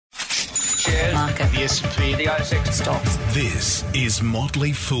the S&P, the ASX stocks. This is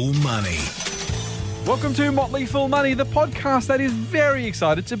Motley Fool Money. Welcome to Motley Fool Money, the podcast that is very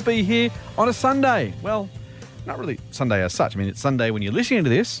excited to be here on a Sunday. Well, not really Sunday as such. I mean, it's Sunday when you're listening to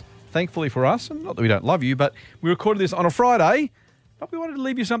this, thankfully for us, and not that we don't love you, but we recorded this on a Friday, but we wanted to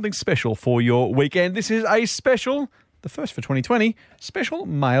leave you something special for your weekend. This is a special, the first for 2020, special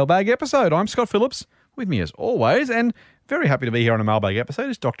mailbag episode. I'm Scott Phillips, with me as always, and very happy to be here on a mailbag episode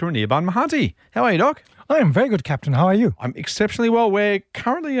is Dr. Anirban Mahanti. How are you, Doc? I am very good, Captain. How are you? I'm exceptionally well. We're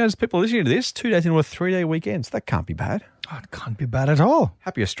currently, as people are listening to this, 2 days into a 3-day weekend, so that can't be bad. Oh, it can't be bad at all.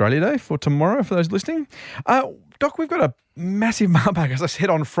 Happy Australia Day for tomorrow for those listening. Doc, we've got a massive mailbag, as I said,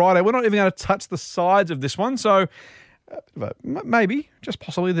 on Friday. We're not even going to touch the sides of this one, so maybe, just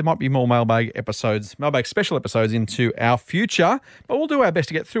possibly, there might be more mailbag special episodes into our future, but we'll do our best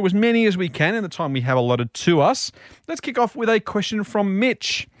to get through as many as we can in the time we have allotted to us. Let's kick off with a question from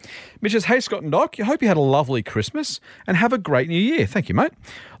Mitch. Mitch says, hey, Scott and Doc, I hope you had a lovely Christmas and have a great new year. Thank you, mate.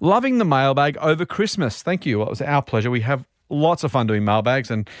 Loving the mailbag over Christmas. Thank you. Well, it was our pleasure. We have lots of fun doing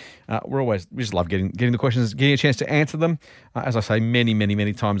mailbags, and we just love getting the questions, getting a chance to answer them. As I say,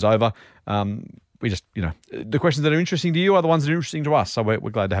 many times over. We just, the questions that are interesting to you are the ones that are interesting to us, so we're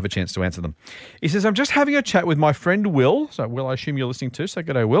glad to have a chance to answer them. He says, I'm just having a chat with my friend Will, so Will, I assume you're listening too, so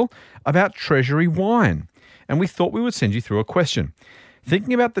good day, Will, about Treasury wine, and we thought we would send you through a question.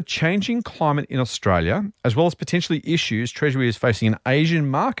 Thinking about the changing climate in Australia, as well as potentially issues Treasury is facing in Asian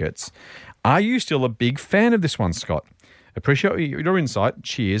markets, are you still a big fan of this one, Scott? Appreciate your insight.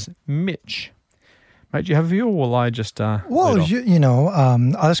 Cheers, Mitch. Mate, do you have a view, or will I just... I'll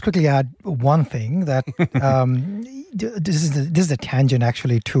just quickly add one thing that this is a tangent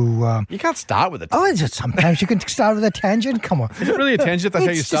actually to... You can't start with a tangent. Oh, just sometimes you can start with a tangent. Come on. Is it really a tangent? That's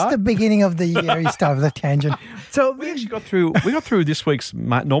how you start? It's just the beginning of the year. You start with a tangent. So we actually got through this week's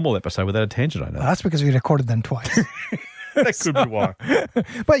normal episode without a tangent, I know. That's because we recorded them twice. That could be why.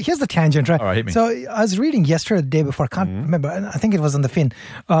 But here's the tangent, right? All right, hit me. So I was reading yesterday, the day before, I can't remember, I think it was on the Fin,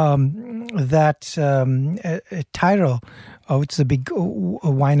 that Tyrrell, which is a big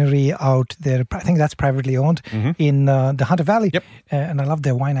winery out there, I think that's privately owned, in the Hunter Valley. Yep. And I love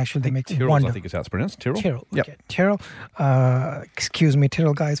their wine, actually. They make Tyrrell, I think is how it's pronounced. Tyrrell? Tyrrell. Yep. Okay. Tyrrell. Excuse me,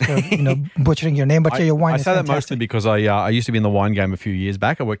 Tyrrell guys, for butchering your name, but your wine is fantastic. I say that mostly because I used to be in the wine game a few years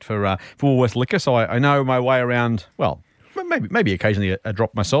back. I worked for Woolworths Liquor, so I know my way around, well, maybe occasionally a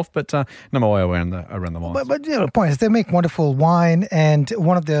drop myself, but know my way around the wines. But the point is, they make wonderful wine, and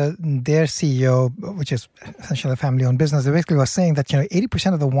one of their CEO, which is essentially a family-owned business, they basically was saying that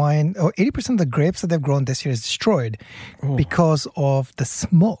 80% of the wine, or 80% of the grapes that they've grown this year is destroyed because of the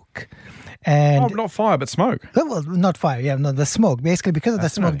smoke. And not fire, but smoke. Well, not fire, the smoke. Basically, because of the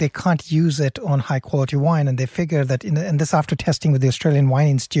smoke, they can't use it on high-quality wine, and they figure that, and this after testing with the Australian Wine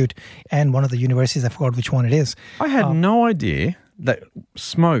Institute and one of the universities, I forgot which one it is. I had no idea that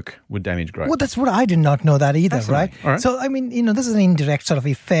smoke would damage grapes. Well, that's what I did not know that either, right? All right? So, I mean, this is an indirect sort of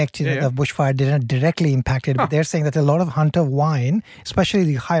effect. The bushfire didn't directly impact it, but they're saying that a lot of hunter wine, especially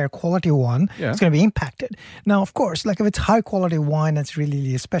the higher quality one, is going to be impacted. Now, of course, like if it's high quality wine, it's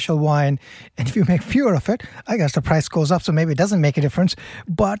really a special wine, and if you make fewer of it, I guess the price goes up, so maybe it doesn't make a difference.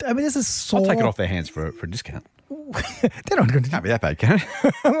 But, I mean, this is so... I'll take it off their hands for a discount. They're not going to... Can't be that bad, can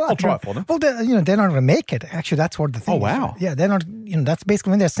it? I'll try it for them. Well, they're not going to make it. Actually, that's what the thing is. Oh, wow. Yeah, they're not... that's basically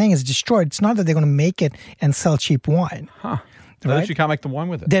when they're saying it's destroyed. It's not that they're going to make it and sell cheap wine. Huh. So that you can't make the wine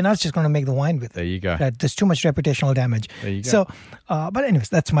with it? They're not just going to make the wine with it. There you go. There's too much reputational damage. There you go. So, but anyways,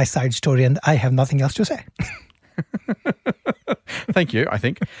 that's my side story, and I have nothing else to say. Thank you, I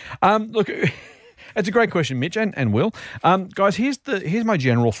think. Look... It's a great question, Mitch and Will. Guys, here's my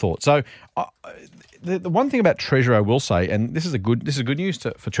general thought. So, the one thing about Treasury, I will say, and this is good news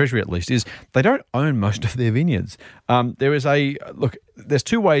for Treasury at least, is they don't own most of their vineyards. There's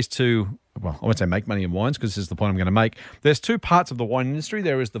two ways to, well, I won't say make money in wines because this is the point I'm going to make. There's two parts of the wine industry.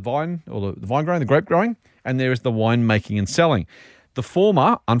 There is the vine, or the vine growing, the grape growing, and there is the wine making and selling. The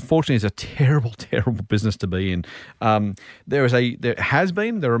former, unfortunately, is a terrible, terrible business to be in. There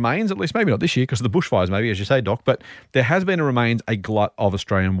remains, at least maybe not this year because of the bushfires, maybe, as you say, Doc, but there has been and remains a glut of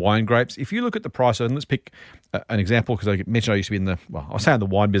Australian wine grapes. If you look at the price, and let's pick an example, because I mentioned I used to be I was saying the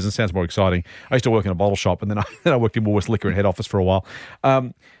wine business, sounds more exciting. I used to work in a bottle shop, and then I worked in Woolworths Liquor and head office for a while.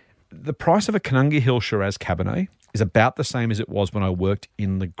 The price of a Canunga Hill Shiraz Cabernet is about the same as it was when I worked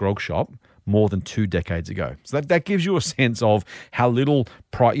in the grog shop more than 2 decades ago. So that gives you a sense of how little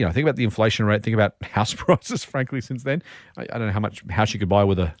price, think about the inflation rate, think about house prices, frankly, since then. I don't know how much house you could buy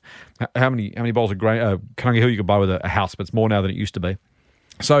with how many bottles of Canunga Hill you could buy with a house, but it's more now than it used to be.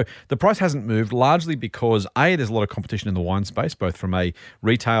 So the price hasn't moved largely because, A, there's a lot of competition in the wine space, both from a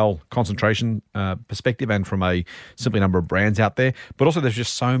retail concentration perspective and from a simply number of brands out there. But also there's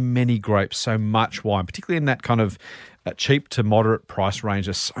just so many grapes, so much wine, particularly in that kind of cheap to moderate price range.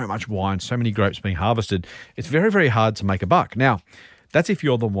 There's so much wine, so many grapes being harvested. It's very, very hard to make a buck. Now, that's if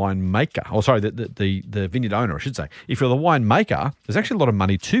you're the winemaker, or sorry, the vineyard owner, I should say. If you're the winemaker, there's actually a lot of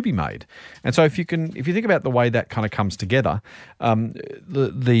money to be made. And so if you think about the way that kind of comes together,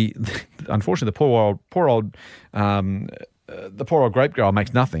 unfortunately the poor old grape grower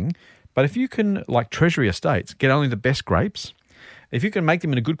makes nothing. But if you can, like Treasury Estates, get only the best grapes, if you can make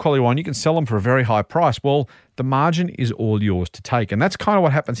them in a good quality wine, you can sell them for a very high price. Well, the margin is all yours to take. And that's kind of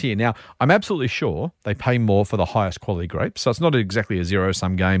what happens here. Now, I'm absolutely sure they pay more for the highest quality grapes. So it's not exactly a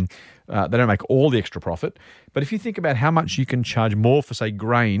zero-sum game. They don't make all the extra profit. But if you think about how much you can charge more for, say,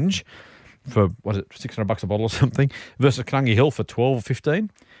 Grange for, what is it, $600 a bottle or something, versus Canunga Hill for 12 or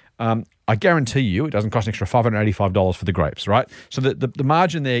 15, I guarantee you it doesn't cost an extra $585 for the grapes, right? So the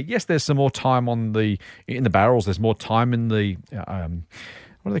margin there, yes, there's some more time in the barrels. There's more time in the,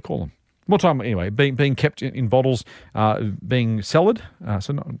 what do they call them? More time, anyway, being kept in bottles, being cellared.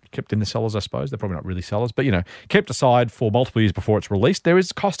 So not kept in the cellars, I suppose. They're probably not really cellars, but, kept aside for multiple years before it's released. There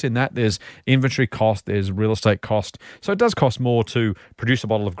is cost in that. There's inventory cost. There's real estate cost. So it does cost more to produce a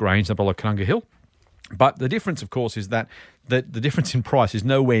bottle of Grange than a bottle of Canunga Hill. But the difference, of course, is that the difference in price is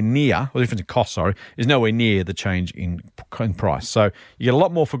nowhere near, or the difference in cost, is nowhere near the change in price. So you get a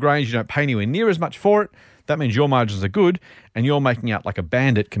lot more for Grange. You don't pay anywhere near as much for it. That means your margins are good, and you're making out like a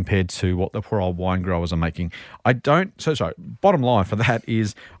bandit compared to what the poor old wine growers are making. Bottom line for that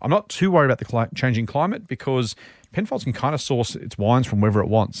is I'm not too worried about the changing climate because Penfolds can kind of source its wines from wherever it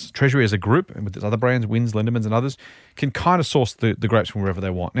wants. Treasury as a group, and with its other brands, Wynns, Lindemans and others, can kind of source the grapes from wherever they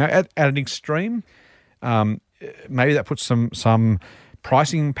want. Now, at an extreme, maybe that puts some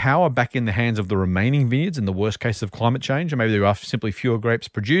pricing power back in the hands of the remaining vineyards in the worst case of climate change, and maybe there are simply fewer grapes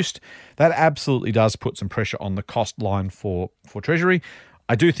produced. That absolutely does put some pressure on the cost line for Treasury.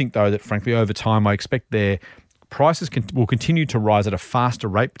 I do think, though, that frankly over time I expect their prices will continue to rise at a faster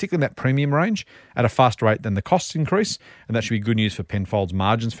rate, particularly in that premium range, at a faster rate than the costs increase, and that should be good news for Penfolds'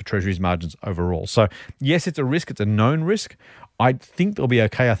 margins, for Treasury's margins overall. So yes, it's a risk. It's a known risk. I think they'll be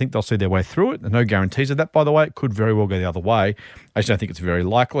okay. I think they'll see their way through it. There's no guarantees of that, by the way. It could very well go the other way. I just don't think it's very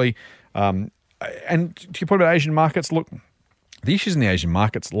likely. And to your point about Asian markets, look, the issues in the Asian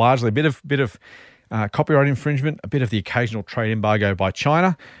markets, largely a bit of copyright infringement, a bit of the occasional trade embargo by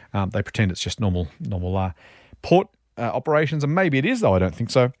China. They pretend it's just normal port operations, and maybe it is, though I don't think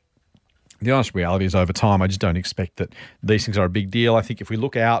so. The honest reality is over time, I just don't expect that these things are a big deal. I think if we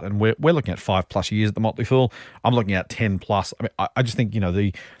look out, and we're looking at 5+ years at the Motley Fool, I'm looking at 10+. I mean, I just think,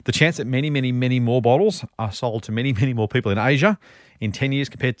 the chance that many, many, many more bottles are sold to many, many more people in Asia in 10 years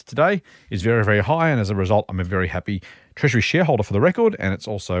compared to today is very, very high. And as a result, I'm a very happy Treasury shareholder for the record, and it's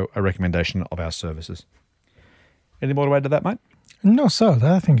also a recommendation of our services. Any more to add to that, mate? No, sir.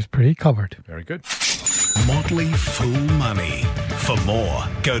 That I think is pretty covered. Very good. Motley Fool Money. For more,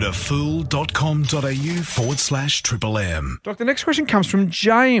 go to fool.com.au/MMM. Doc, the next question comes from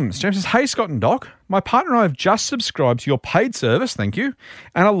James. James says, hey, Scott and Doc, my partner and I have just subscribed to your paid service, thank you,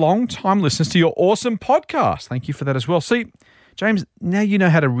 and a long-time listeners to your awesome podcast. Thank you for that as well. See, James, now you know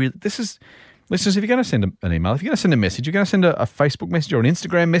how to really... Listeners, if you're going to send an email, if you're going to send a message, you're going to send a Facebook message or an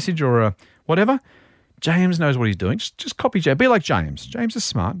Instagram message or a whatever, James knows what he's doing. Just copy James. Be like James. James is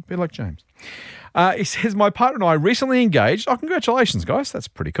smart. Be like James. He says, my partner and I recently engaged. Oh, congratulations, guys. That's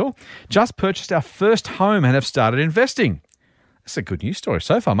pretty cool. Just purchased our first home and have started investing. That's a good news story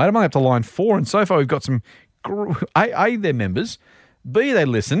so far, mate. I'm only up to line 4, and so far we've got some A, they're members, B, they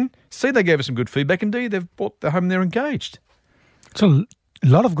listen, C, they gave us some good feedback, and D, they've bought the home and they're engaged. A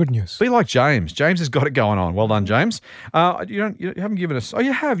lot of good news. Be like James. James has got it going on. Well done, James. You haven't given us... Oh,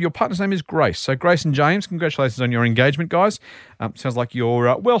 you have. Your partner's name is Grace. So Grace and James, congratulations on your engagement, guys. Sounds like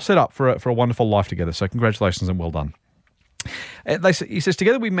you're well set up for a wonderful life together. So congratulations and well done. He says,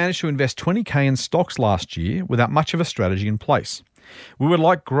 together we managed to invest $20,000 in stocks last year without much of a strategy in place. We would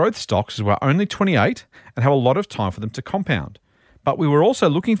like growth stocks as we're only 28 and have a lot of time for them to compound. But we were also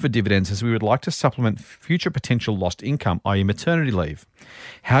looking for dividends as we would like to supplement future potential lost income, i.e. maternity leave.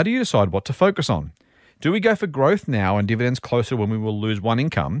 How do you decide what to focus on? Do we go for growth now and dividends closer when we will lose one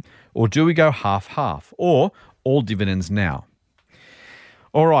income? Or do we go half-half? Or all dividends now?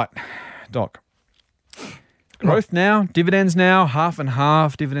 All right, Doc. Growth now, dividends now, half and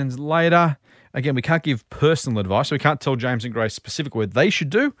half, dividends later. Again, we can't give personal advice, so we can't tell James and Grace specific what they should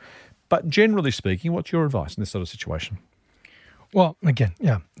do. But generally speaking, what's your advice in this sort of situation? Well, again,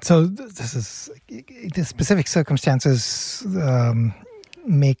 yeah. So this is the specific circumstances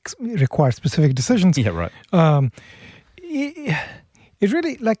require specific decisions. Yeah, right. It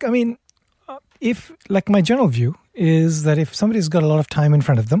really, if my general view is that if somebody's got a lot of time in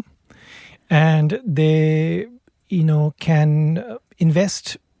front of them and they, can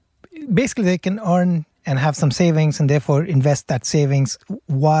invest, basically they can earn and have some savings and therefore invest that savings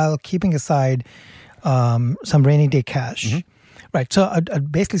while keeping aside some rainy day cash. Mm-hmm. Right. So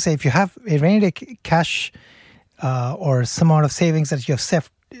I'd basically say if you have a rainy day cash or some amount of savings that you have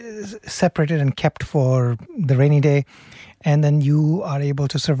separated and kept for the rainy day, and then you are able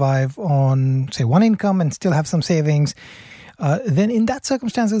to survive on, say, one income and still have some savings, then in that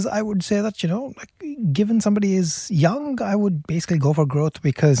circumstances, I would say that, given somebody is young, I would basically go for growth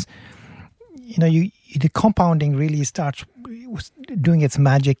because, the compounding really starts doing its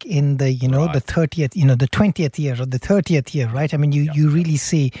magic in the, right. the 30th, the 20th year or the 30th year, right? I mean, you really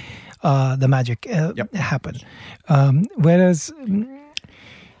see the magic happen. Whereas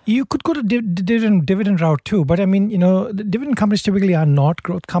you could go to dividend route too, but I mean, the dividend companies typically are not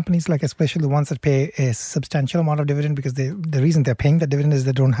growth companies, like especially the ones that pay a substantial amount of dividend because the reason they're paying that dividend is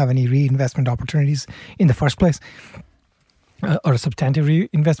they don't have any reinvestment opportunities in the first place. Or substantive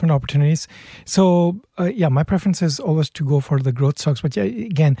investment opportunities. So, my preference is always to go for the growth stocks. But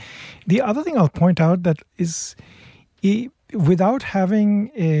again, the other thing I'll point out that is without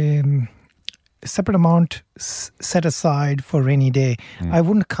having a separate amount set aside for rainy day, I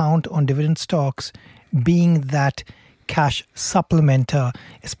wouldn't count on dividend stocks being that cash supplementer,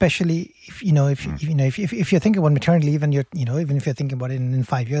 especially if you're thinking about maternity leave and even if you're thinking about it in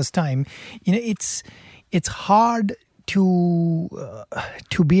 5 years' time, it's hard to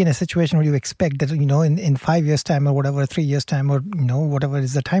be in a situation where you expect that in 5 years' time or whatever, 3 years' time or whatever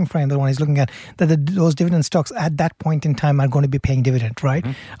is the time frame that one is looking at, that those dividend stocks at that point in time are going to be paying dividend, right?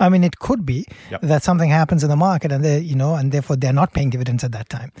 Mm-hmm. I mean, it could be that something happens in the market and they and therefore they're not paying dividends at that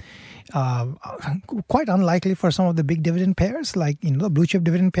time. Quite unlikely for some of the big dividend pairs, like blue chip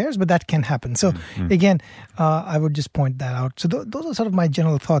dividend pairs, but that can happen. So again, I would just point that out. So those are sort of my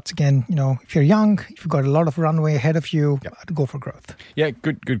general thoughts. Again, if you're young, if you've got a lot of runway ahead of you, I'd go for growth. Yeah,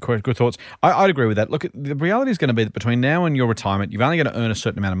 good thoughts. I'd agree with that. Look, the reality is going to be that between now and your retirement, you're only going to earn a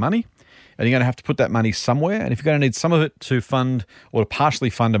certain amount of money. And you're going to have to put that money somewhere. And if you're going to need some of it to fund or to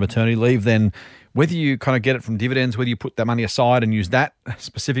partially fund a maternity leave, then whether you kind of get it from dividends, whether you put that money aside and use that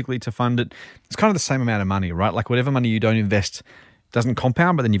specifically to fund it, it's kind of the same amount of money, right? Like whatever money you don't invest doesn't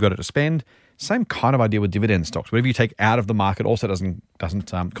compound, but then you've got it to spend. Same kind of idea with dividend stocks. Whatever you take out of the market also doesn't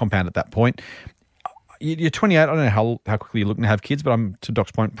compound at that point. You're 28. I don't know how quickly you're looking to have kids, but I'm to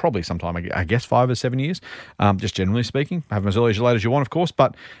Doc's point, probably sometime, I guess 5 or 7 years, just generally speaking. Have them as early as late as you want, of course,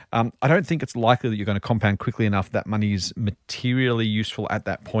 but I don't think it's likely that you're going to compound quickly enough that money is materially useful at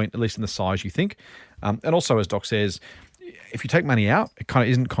that point, at least in the size you think. And also, as Doc says, if you take money out, it kind of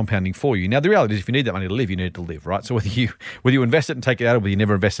isn't compounding for you. Now, the reality is if you need that money to live, you need it to live, right? So whether you invest it and take it out or whether you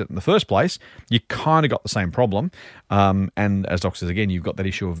never invest it in the first place, you kind of got the same problem. And as Doc says, again, you've got that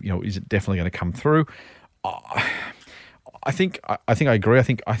issue of, is it definitely going to come through? I think I agree. I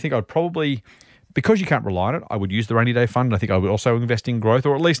think I'd probably, because you can't rely on it, I would use the rainy day fund. I think I would also invest in growth,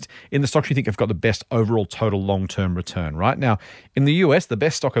 or at least in the stocks you think have got the best overall total long-term return, right? Now, in the US, the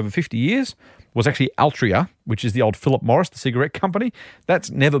best stock over 50 years was actually Altria, which is the old Philip Morris, the cigarette company.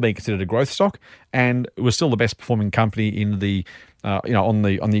 That's never been considered a growth stock, and it was still the best performing company in the, on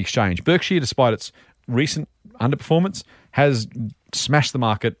the exchange. Berkshire, despite its recent underperformance, has smashed the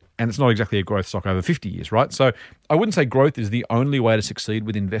market, and it's not exactly a growth stock over 50 years, right? So I wouldn't say growth is the only way to succeed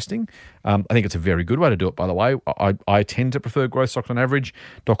with investing. I think it's a very good way to do it, by the way. I tend to prefer growth stocks on average.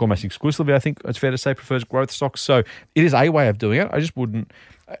 Doc almost exclusively, I think it's fair to say, prefers growth stocks. So it is a way of doing it. I just wouldn't,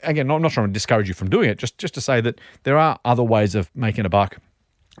 again, I'm not trying to discourage you from doing it, just to say that there are other ways of making a buck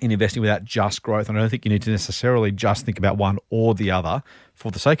in investing without just growth. And I don't think you need to necessarily just think about one or the other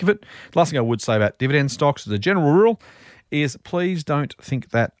for the sake of it. The last thing I would say about dividend stocks as a general rule is please don't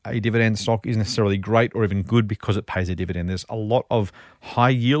think that a dividend stock is necessarily great or even good because it pays a dividend. There's a lot of high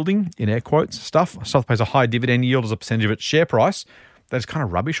yielding, in air quotes, stuff that pays a high dividend yield as a percentage of its share price that is kind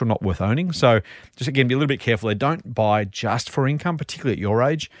of rubbish or not worth owning. So just again, be a little bit careful there. Don't buy just for income, particularly at your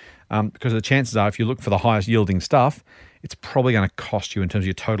age, because the chances are if you look for the highest yielding stuff, it's probably going to cost you in terms of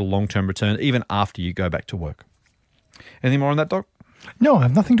your total long-term return, even after you go back to work. Anything more on that, Doc? No, I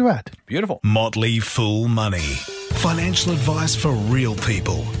have nothing to add. Beautiful. Motley Fool Money. Financial advice for real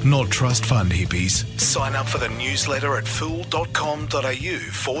people, not trust fund hippies. Sign up for the newsletter at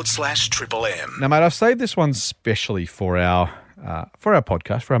fool.com.au/Triple M. Now, mate, I've saved this one specially for our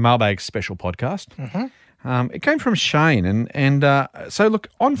podcast, for our Mailbag special podcast. Mm-hmm. It came from Shane. And so, look,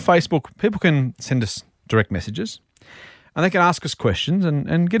 on Facebook, people can send us direct messages. and they can ask us questions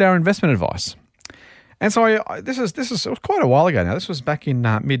and get our investment advice. And so this was quite a while ago now. This was back in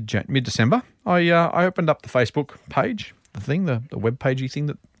mid-December. I opened up the Facebook page, the web pagey thing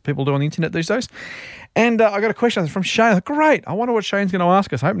that people do on the internet these days. And I got a question from Shane. Great. I wonder what Shane's going to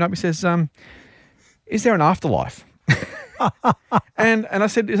ask us. I opened up. He says, is there an afterlife? and I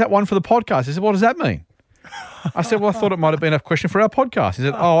said, is that one for the podcast? He said, what does that mean? I said, well, I thought it might have been a question for our podcast. He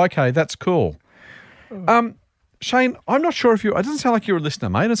said, oh, okay, that's cool. Shane, I'm not sure if it doesn't sound like you're a listener,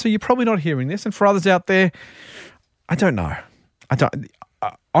 mate, and so you're probably not hearing this. And for others out there, I don't know.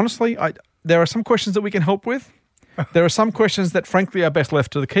 Honestly, there are some questions that we can help with. There are some questions that, frankly, are best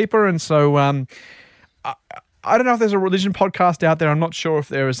left to the keeper. And so I don't know if there's a religion podcast out there. I'm not sure if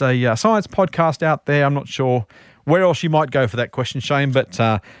there is a science podcast out there. I'm not sure where else you might go for that question, Shane, but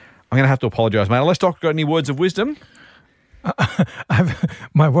I'm going to have to apologise, mate. Unless Doc got any words of wisdom.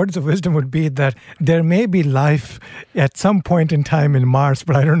 My words of wisdom would be that there may be life at some point in time in Mars,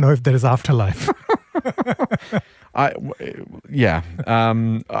 but I don't know if there is afterlife. Look,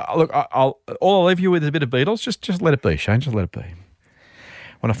 all I'll leave you with is a bit of Beatles. Just let it be, Shane. Just let it be.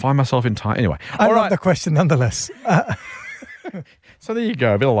 When I find myself in time, anyway. I love the question, nonetheless. So there you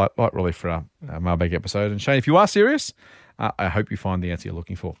go, a bit of light relief for our Mailbag episode. And Shane, if you are serious, I hope you find the answer you're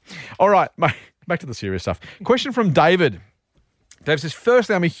looking for. All right, back to the serious stuff. Question from David. Dave says,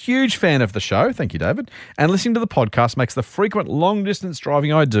 firstly, I'm a huge fan of the show. Thank you, David. And listening to the podcast makes the frequent long-distance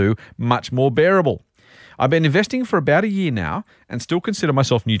driving I do much more bearable. I've been investing for about a year now and still consider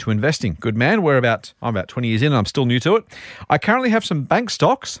myself new to investing. Good man, I'm about 20 years in and I'm still new to it. I currently have some bank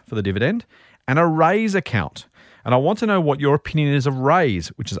stocks for the dividend and a Raise account. And I want to know what your opinion is of Raise,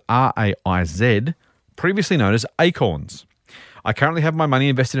 which is RAIZ, previously known as Acorns. I currently have my money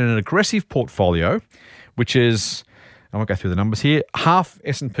invested in an aggressive portfolio, which is, I won't go through the numbers here, half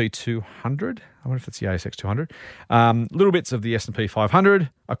S&P 200. I wonder if it's the ASX 200. Little bits of the S&P 500,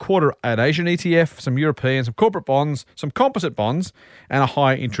 a quarter at Asian ETF, some European, some corporate bonds, some composite bonds, and a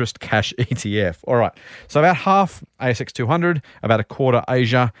high interest cash ETF. All right. So about half ASX 200, about a quarter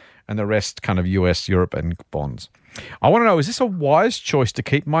Asia, and the rest kind of US, Europe, and bonds. I want to know, is this a wise choice to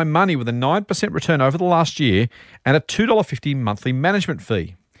keep my money with a 9% return over the last year and a $2.50 monthly management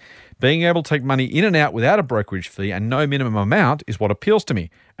fee? Being able to take money in and out without a brokerage fee and no minimum amount is what appeals to me,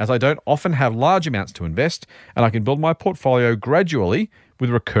 as I don't often have large amounts to invest and I can build my portfolio gradually with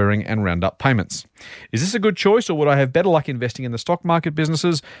recurring and round-up payments. Is this a good choice, or would I have better luck investing in the stock market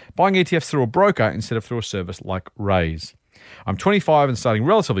businesses, buying ETFs through a broker instead of through a service like Raise? I'm 25 and starting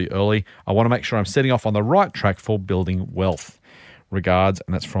relatively early. I want to make sure I'm setting off on the right track for building wealth. Regards,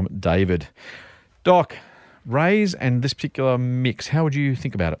 and that's from David. Doc, Raise and this particular mix, how would you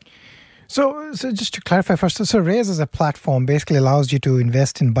think about it? So just to clarify first, so Raise as a platform basically allows you to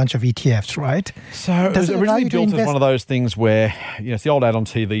invest in a bunch of ETFs, right? So it was originally built as one of those things where, it's the old ad on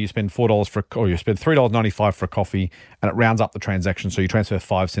TV, you spend $4 or you spend $3.95 for a coffee and it rounds up the transaction. So you transfer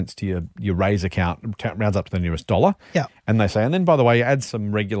 5 cents to your Raise account, rounds up to the nearest dollar. Yeah. And they say, and then by the way, you add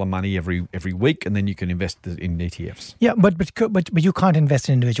some regular money every week and then you can invest in ETFs. Yeah, but you can't invest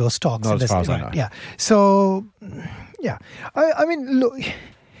in individual stocks. Not as far as I know. Yeah. So, yeah. I mean, look...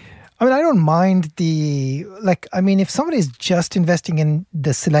 I don't mind if somebody is just investing in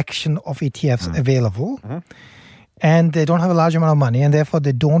the selection of ETFs available and they don't have a large amount of money and therefore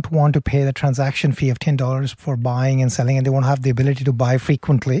they don't want to pay the transaction fee of $10 for buying and selling and they won't have the ability to buy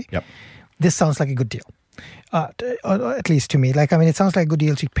frequently, this sounds like a good deal. At least to me. It sounds like a good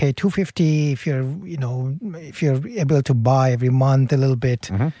deal to pay $2.50 if you're able to buy every month a little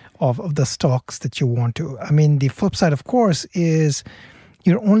bit of the stocks that you want to. The flip side, of course, is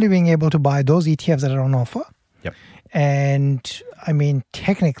you're only being able to buy those ETFs that are on offer. Yep. And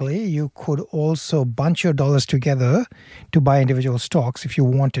technically, you could also bunch your dollars together to buy individual stocks if you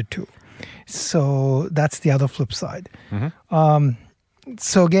wanted to. So that's the other flip side.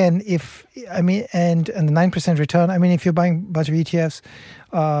 So again, and the 9% return, if you're buying a bunch of ETFs,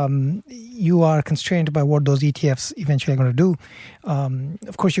 you are constrained by what those ETFs eventually are going to do.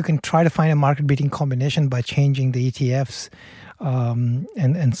 Of course, you can try to find a market-beating combination by changing the ETFs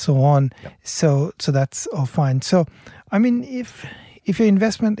and so on. Yep. So that's all fine. So, if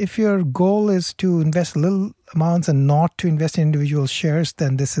your goal is to invest little amounts and not to invest in individual shares,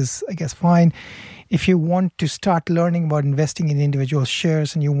 then this is, I guess, fine. If you want to start learning about investing in individual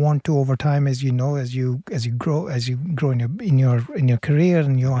shares and you want to, over time, as you grow in your career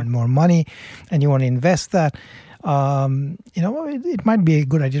and you earn more money and you want to invest that, it might be a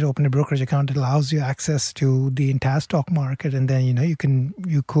good idea to open a brokerage account that allows you access to the entire stock market, and then you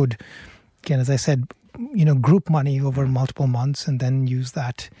could, again, as I said, group money over multiple months and then use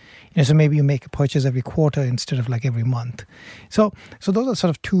that. So maybe you make a purchase every quarter instead of like every month. So those are sort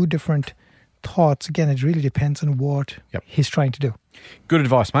of two different thoughts. Again, it really depends on what he's trying to do. Good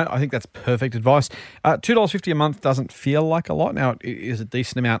advice, mate. I think that's perfect advice. $2.50 a month doesn't feel like a lot. Now, it is a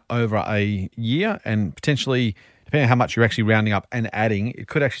decent amount over a year, and potentially, depending on how much you're actually rounding up and adding, it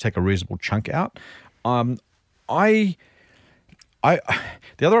could actually take a reasonable chunk out. The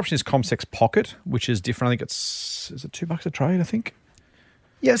other option is CommSec's Pocket, which is different. I think is it $2 a trade, I think?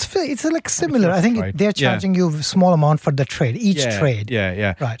 Yeah, it's like similar. I think they're charging you a small amount for the trade, each trade.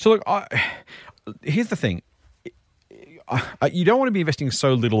 Yeah. Right. So look, here's the thing. You don't want to be investing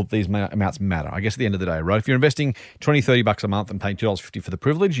so little that these amounts matter, I guess, at the end of the day, right? If you're investing $20, $30 a month and paying $2.50 for the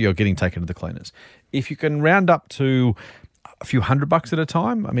privilege, you're getting taken to the cleaners. If you can round up to a few $100 at a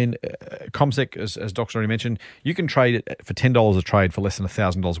time, I mean, CommSec, as Doc's already mentioned, you can trade it for $10 a trade for less than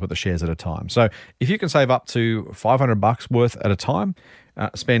 $1,000 worth of shares at a time. So if you can save up to $500 worth at a time,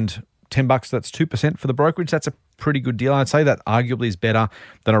 spend $10, that's 2% for the brokerage. That's a pretty good deal. I'd say that arguably is better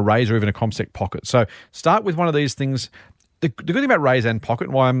than a Raise or even a CommSec Pocket. So start with one of these things. The good thing about Raise and Pocket,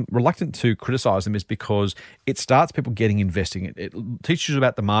 and why I'm reluctant to criticise them, is because it starts people getting investing. It teaches you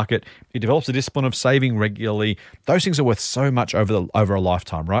about the market. It develops a discipline of saving regularly. Those things are worth so much over a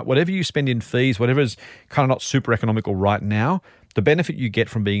lifetime, right? Whatever you spend in fees, whatever is kind of not super economical right now, the benefit you get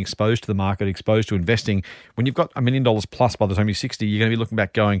from being exposed to the market, exposed to investing, when you've got $1 million plus by the time you're 60, you're going to be looking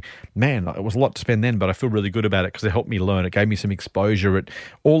back going, man, it was a lot to spend then, but I feel really good about it because it helped me learn. It gave me some exposure.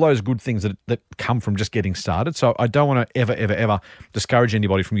 All those good things that come from just getting started. So I don't want to ever discourage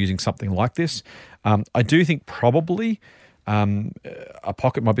anybody from using something like this. I do think probably a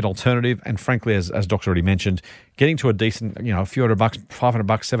Pocket might be an alternative, and frankly, as Doc's already mentioned, getting to a decent, a few $100, $500,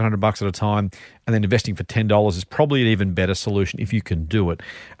 $700 at a time, and then investing for $10 is probably an even better solution if you can do it.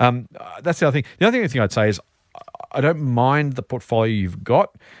 That's the other thing. The other thing I'd say is I don't mind the portfolio you've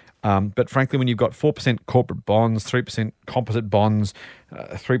got, but frankly, when you've got 4% corporate bonds, 3% composite bonds,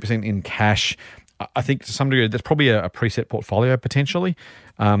 3% in cash, I think to some degree that's probably a preset portfolio potentially.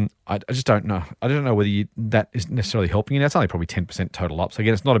 I just don't know. I don't know whether that is necessarily helping you. Now, it's only probably 10% total up. So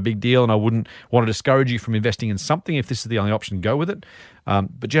again, it's not a big deal, and I wouldn't want to discourage you from investing in something if this is the only option. Go with it.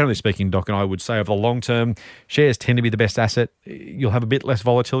 But generally speaking, Doc and I would say over the long term, shares tend to be the best asset. You'll have a bit less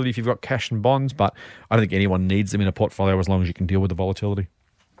volatility if you've got cash and bonds, but I don't think anyone needs them in a portfolio as long as you can deal with the volatility.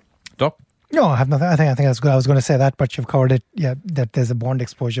 Doc? No, I have nothing. I think that's good. I was going to say that, but you've covered it. Yeah, that there's a bond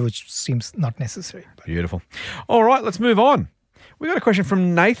exposure, which seems not necessary. Beautiful. All right, let's move on. We got a question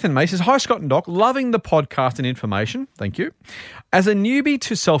from Nathan. He says, "Hi, Scott and Doc. Loving the podcast and information. Thank you. As a newbie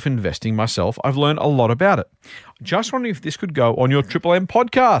to self-investing myself, I've learned a lot about it. Just wondering if this could go on your Triple M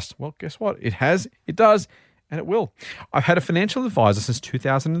podcast." Well, guess what? It has, it does, and it will. I've had a financial advisor since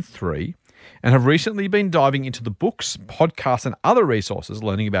 2003 and have recently been diving into the books, podcasts, and other resources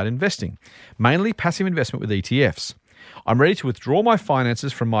learning about investing, mainly passive investment with ETFs. I'm ready to withdraw my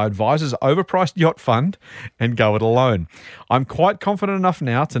finances from my advisor's overpriced yacht fund and go it alone. I'm quite confident enough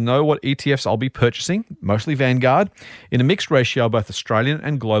now to know what ETFs I'll be purchasing, mostly Vanguard, in a mixed ratio of both Australian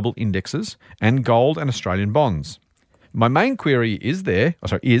and global indexes and gold and Australian bonds. My main query is there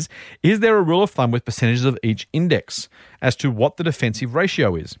a rule of thumb with percentages of each index as to what the defensive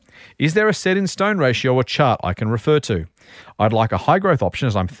ratio is? Is there a set in stone ratio or chart I can refer to? I'd like a high growth option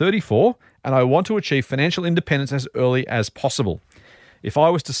as I'm 34 and I want to achieve financial independence as early as possible. If I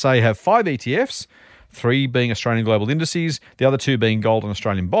was to say have 5 ETFs, 3 being Australian global indices, the other 2 being gold and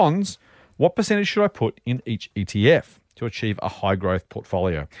Australian bonds, what percentage should I put in each ETF to achieve a high growth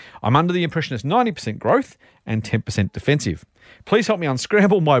portfolio? I'm under the impression it's 90% growth and 10% defensive. Please help me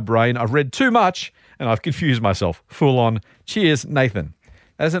unscramble my brain. I've read too much and I've confused myself. Full on. Cheers, Nathan.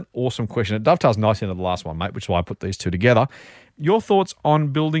 That is an awesome question. It dovetails nicely into the last one, mate, which is why I put these two together. Your thoughts on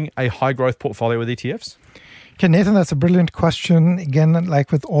building a high growth portfolio with ETFs? Okay, Nathan, that's a brilliant question. Again,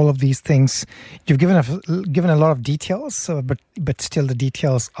 like with all of these things, you've given a lot of details, but still the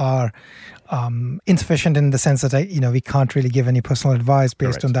details are insufficient in the sense that we can't really give any personal advice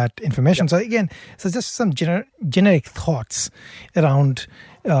based on that information. Yep. So again, just some generic thoughts around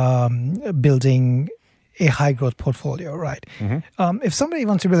building a high growth portfolio, right? Mm-hmm. If somebody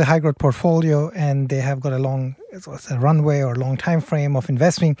wants to build a high growth portfolio and they have got a long runway or long time frame of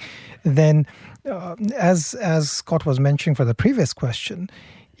investing, then as Scott was mentioning for the previous question,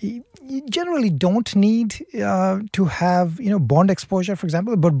 you generally don't need to have bond exposure, for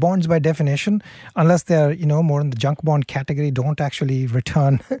example. But bonds, by definition, unless they're more in the junk bond category, don't actually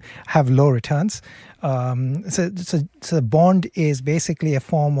have low returns. So the bond is basically a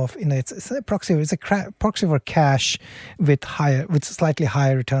form of, it's a proxy. It's a proxy for cash with slightly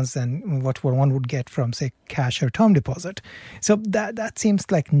higher returns than what one would get from, say, cash or term deposit. So that seems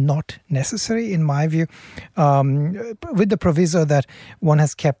like not necessary in my view, with the proviso that one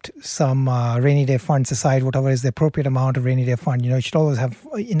has kept some rainy day funds aside, whatever is the appropriate amount of rainy day fund. You should always have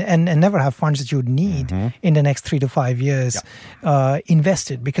and never have funds that you would need in the next 3 to 5 years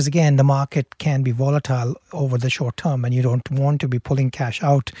invested, because again, the market can be volatile over the short term, and you don't want to be pulling cash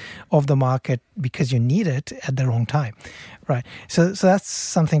out of the market because you need it at the wrong time, right? So that's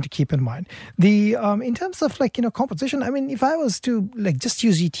something to keep in mind. The in terms of composition, I mean, if I was to just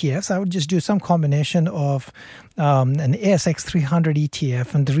use ETFs, I would just do some combination of an ASX 300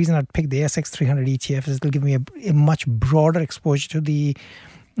 ETF, and the reason I'd pick the ASX 300 ETF is it'll give me a much broader exposure to the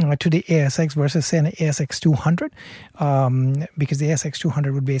ASX versus, say, an ASX 200, because the ASX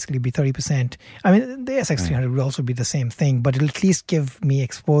 200 would basically be 30%. I mean, the ASX 300 would also be the same thing, but it'll at least give me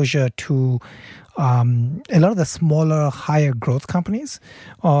exposure to a lot of the smaller, higher growth companies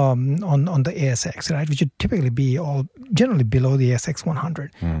on the ASX, right, which would typically be all generally below the ASX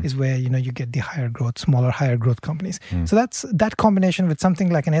 100 is where you get the higher growth, smaller, higher growth companies. So that's that combination with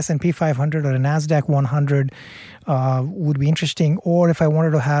something like an S&P 500 or a NASDAQ 100 would be interesting. Or if I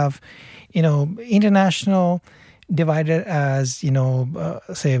wanted to have, international divided as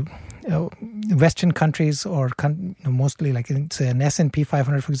say, Western countries, or mostly like say an S&P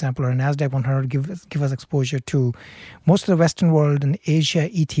 500, for example, or a NASDAQ 100 give us exposure to most of the Western world and Asia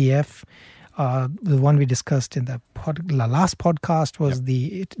ETF. The one we discussed in the last podcast was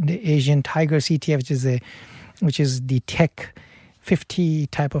the Asian Tigers ETF, which is the Tech 50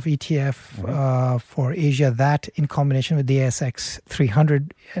 type of ETF for Asia. That in combination with the ASX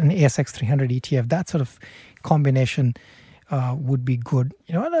 300 and ASX 300 ETF, that sort of combination would be good,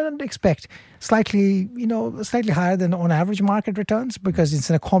 and I'd expect slightly higher than on average market returns, because it's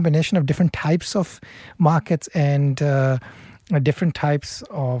in a combination of different types of markets and different types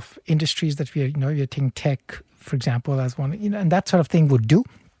of industries that we're taking tech, for example, as one, and that sort of thing would do,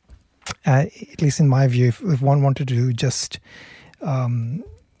 at least in my view, if one wanted to do just an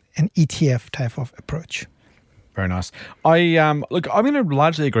ETF type of approach. Very nice. Look, I'm going to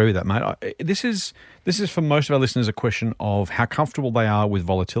largely agree with that, mate. This is for most of our listeners a question of how comfortable they are with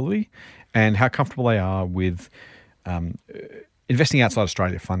volatility and how comfortable they are with investing outside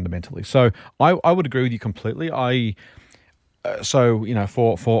Australia fundamentally. So I would agree with you completely. For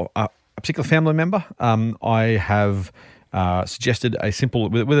a particular family member, I have suggested a simple,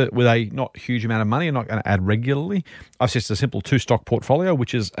 with a not huge amount of money, I'm not going to add regularly, I've suggested a simple 2-stock portfolio,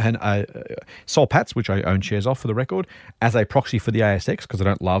 which is Soul Patts, which I own shares of for the record, as a proxy for the ASX, because I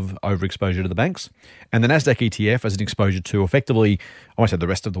don't love overexposure to the banks, and the NASDAQ ETF as an exposure to effectively, I won't say the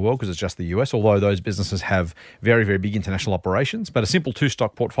rest of the world because it's just the US, although those businesses have very, very big international operations. But a simple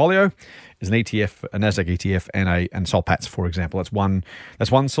 2-stock portfolio is an ETF, a NASDAQ ETF, and Soul Patts, for example. That's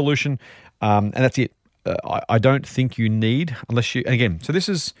one solution, and that's it. I don't think you need, unless you, and again,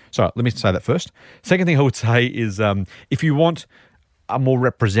 let me say that first. Second thing I would say is if you want a more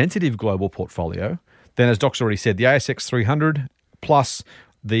representative global portfolio, then as Doc's already said, the ASX 300 plus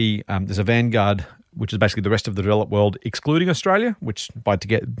there's a Vanguard, which is basically the rest of the developed world, excluding Australia, which by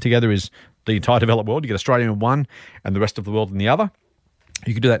together is the entire developed world. You get Australia in one and the rest of the world in the other.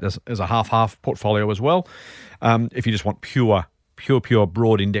 You could do that as a half-half portfolio as well. If you just want pure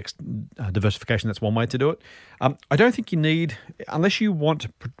broad index diversification, that's one way to do it. I don't think you need, unless you want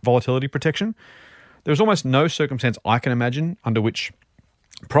volatility protection, there's almost no circumstance I can imagine under which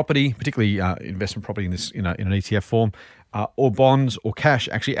property, particularly investment property in an ETF form, or bonds or cash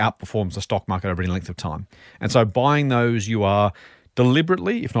actually outperforms the stock market over any length of time. And so buying those, you are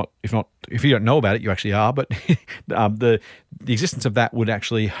deliberately, if you don't know about it, you actually are, but the existence of that would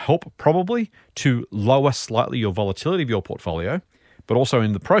actually help probably to lower slightly your volatility of your portfolio, but also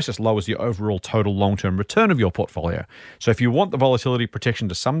in the process lowers the overall total long-term return of your portfolio. So if you want the volatility protection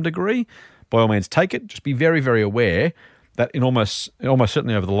to some degree, by all means take it. Just be very, very aware that in almost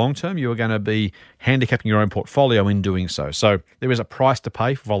certainly over the long term, you are going to be handicapping your own portfolio in doing so. So there is a price to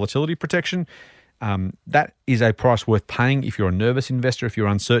pay for volatility protection. That is a price worth paying if you're a nervous investor, if you're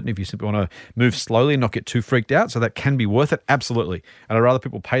uncertain, if you simply want to move slowly and not get too freaked out. So that can be worth it, absolutely. And I'd rather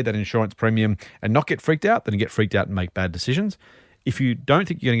people pay that insurance premium and not get freaked out than get freaked out and make bad decisions. If you don't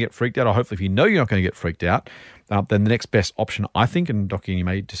think you're going to get freaked out, or hopefully if you know you're not going to get freaked out, then the next best option, I think, and Docky, you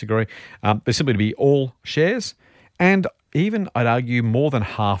may disagree, is simply to be all shares, and even I'd argue more than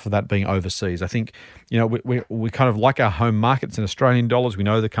half of that being overseas. I think, we kind of like our home markets in Australian dollars. We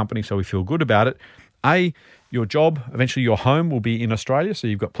know the company, so we feel good about it. Your job, eventually your home will be in Australia, so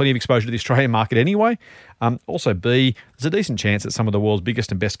you've got plenty of exposure to the Australian market anyway. Also, B, there's a decent chance that some of the world's biggest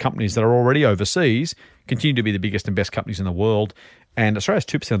and best companies that are already overseas continue to be the biggest and best companies in the world. And Australia's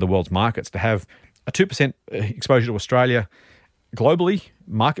 2% of the world's markets. To have a 2% exposure to Australia globally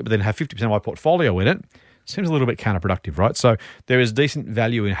market, but then have 50% of my portfolio in it, seems a little bit counterproductive, right? So there is decent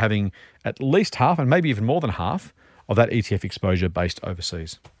value in having at least half and maybe even more than half of that ETF exposure based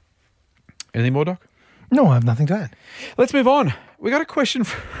overseas. Anything more, Doc? No, I have nothing to add. Let's move on. We got a question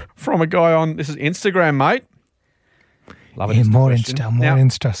from a guy on, this is Instagram, mate. Love it. More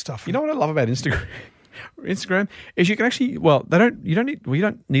Insta stuff. You know what I love about Instagram? Instagram is you can actually, you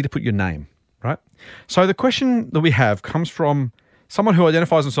don't need to put your name, right? So the question that we have comes from someone who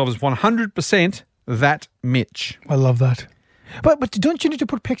identifies themselves as 100% that Mitch. I love that. But don't you need to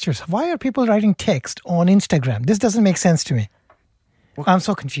put pictures? Why are people writing text on Instagram? This doesn't make sense to me. I'm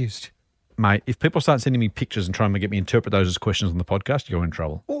so confused. Mate, if people start sending me pictures and trying to get me to interpret those as questions on the podcast, you're in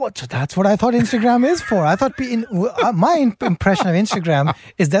trouble. That's what I thought Instagram is for. I thought my impression of Instagram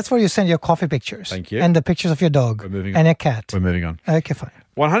is that's where you send your coffee pictures. Thank you. And the pictures of your dog and your cat. We're moving on. Okay, fine.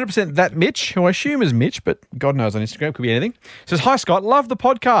 100% that Mitch, who I assume is Mitch, but God knows on Instagram, could be anything, says, "Hi Scott, love the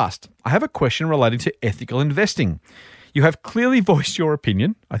podcast. I have a question relating to ethical investing. You have clearly voiced your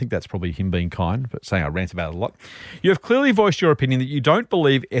opinion." I think that's probably him being kind, but saying I rant about it a lot. "You have clearly voiced your opinion that you don't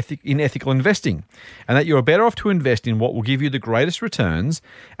believe in ethical investing and that you are better off to invest in what will give you the greatest returns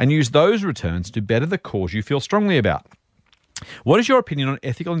and use those returns to better the cause you feel strongly about. What is your opinion on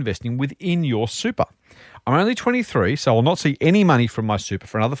ethical investing within your super? I'm only 23, so I'll not see any money from my super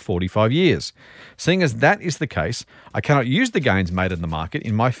for another 45 years. Seeing as that is the case, I cannot use the gains made in the market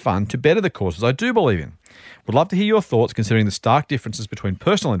in my fund to better the causes I do believe in. Would love to hear your thoughts considering the stark differences between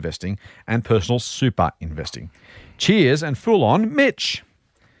personal investing and personal super investing. Cheers and full on, Mitch."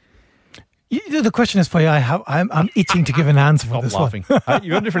 The question is for you. I'm itching to give an answer for this laughing. one.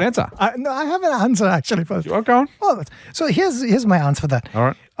 You got a different answer. I have an answer actually. For Go on. Oh, so here's my answer for that. All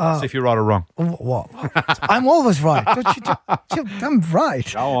right. See if you're right or wrong. Well, I'm always right. I'm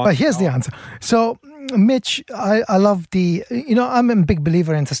right. Go on. But here's the answer. So, Mitch, I love I'm a big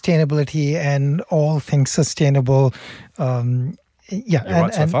believer in sustainability and all things sustainable. You're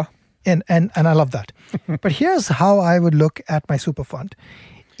right so far. And I love that. But here's how I would look at my super fund.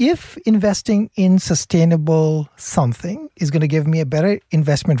 If investing in sustainable something is going to give me a better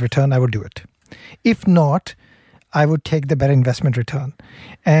investment return, I would do it. If not, I would take the better investment return.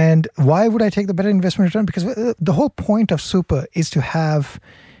 And why would I take the better investment return? Because the whole point of super is to have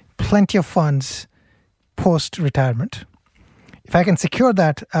plenty of funds post-retirement. If I can secure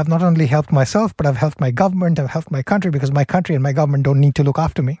that, I've not only helped myself, but I've helped my government, I've helped my country, because my country and my government don't need to look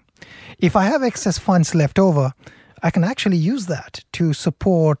after me. If I have excess funds left over, I can actually use that to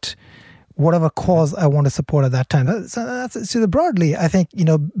support whatever cause I want to support at that time. So broadly, I think,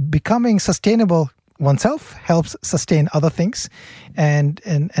 becoming sustainable oneself helps sustain other things. And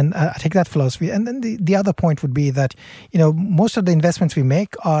I take that philosophy. And then the other point would be that, most of the investments we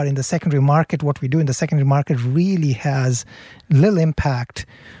make are in the secondary market. What we do in the secondary market really has little impact.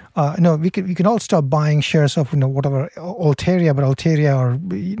 We can all stop buying shares of whatever Alteria, but Alteria or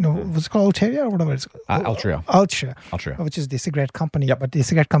what's it called, Alteria or whatever it's called? Altria, which is the cigarette company. Yep. But the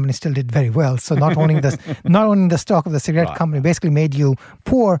cigarette company still did very well. So not owning the stock of the cigarette company basically made you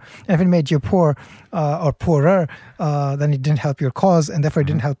poor. And if it made you poor or poorer, then it didn't help your cause, and therefore it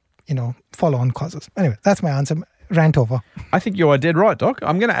didn't help follow on causes. Anyway, that's my answer. Rant over. I think you are dead right, Doc.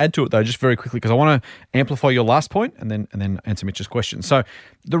 I'm going to add to it though, just very quickly, because I want to amplify your last point and then answer Mitch's question. So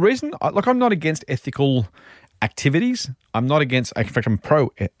the reason, I'm not against ethical activities. I'm not against, in fact, I'm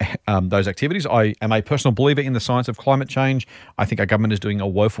pro those activities. I am a personal believer in the science of climate change. I think our government is doing a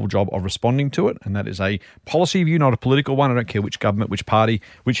woeful job of responding to it, and that is a policy view, not a political one. I don't care which government, which party,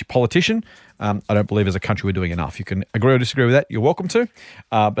 which politician. I don't believe as a country we're doing enough. You can agree or disagree with that. You're welcome to.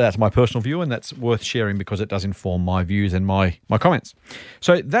 But that's my personal view, and that's worth sharing because it does inform my views and my comments.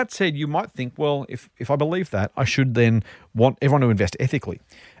 So that said, you might think, well, if I believe that, I should then want everyone to invest ethically.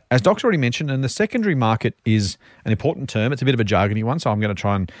 As Doc's already mentioned, and the secondary market is an important term. It's a bit of a jargony one, so I'm going to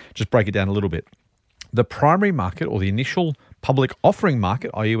try and just break it down a little bit. The primary market, or the initial public offering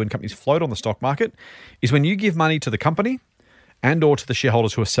market, i.e. when companies float on the stock market, is when you give money to the company and or to the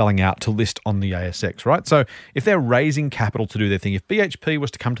shareholders who are selling out to list on the ASX, right? So if they're raising capital to do their thing, if BHP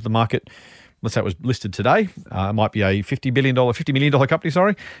was to come to the market, let's say it was listed today, it might be a $50 million company,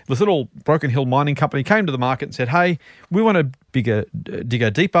 This little Broken Hill mining company came to the market and said, hey, we want to dig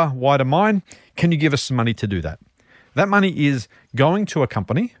a deeper, wider mine. Can you give us some money to do that? That money is going to a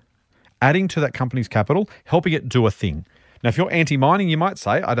company, adding to that company's capital, helping it do a thing. Now, if you're anti-mining, you might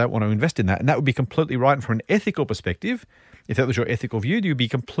say, I don't want to invest in that. And that would be completely right. And from an ethical perspective, if that was your ethical view, you'd be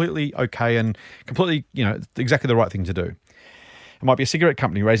completely okay and completely, exactly the right thing to do. It might be a cigarette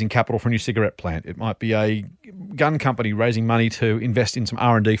company raising capital for a new cigarette plant. It might be a gun company raising money to invest in some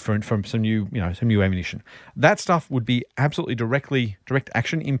R&D for some new ammunition. That stuff would be absolutely direct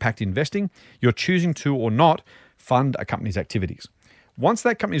action impact investing. You're choosing to or not fund a company's activities. Once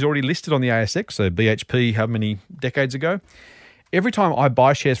that company is already listed on the ASX, so BHP, how many decades ago, every time I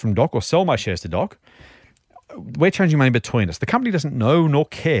buy shares from Doc or sell my shares to Doc, we're changing money between us. The company doesn't know nor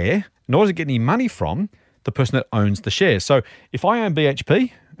care, nor does it get any money from the person that owns the shares. So if I own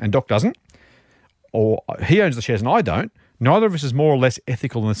BHP and Doc doesn't, or he owns the shares and I don't, neither of us is more or less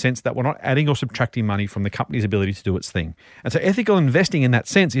ethical in the sense that we're not adding or subtracting money from the company's ability to do its thing. And so ethical investing in that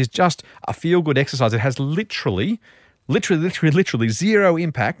sense is just a feel-good exercise. It has literally zero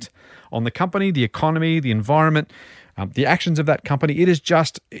impact on the company, the economy, the environment, the actions of that company. It is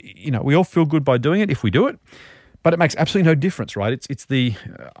just, we all feel good by doing it if we do it, but it makes absolutely no difference, right? It's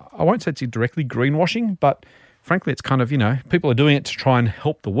I won't say it's directly greenwashing, but frankly, it's kind of, people are doing it to try and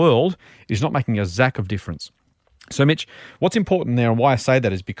help the world. It's not making a zack of difference. So Mitch, what's important there and why I say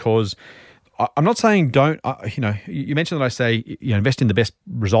that is because I'm not saying don't, you mentioned that I say, invest in the best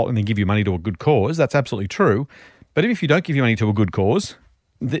result and then give your money to a good cause. That's absolutely true. But if you don't give your money to a good cause,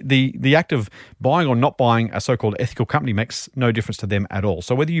 the act of buying or not buying a so-called ethical company makes no difference to them at all.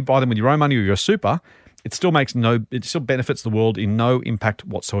 So whether you buy them with your own money or your super, it still benefits the world in no impact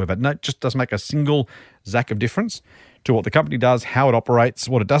whatsoever. No, it just doesn't make a single zack of difference to what the company does, how it operates,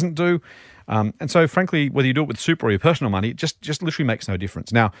 what it doesn't do. And so frankly, whether you do it with super or your personal money, it just literally makes no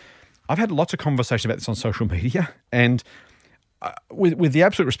difference. Now, I've had lots of conversation about this on social media, and with the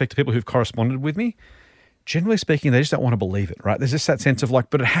absolute respect to people who've corresponded with me, generally speaking, they just don't want to believe it, right? There's just that sense of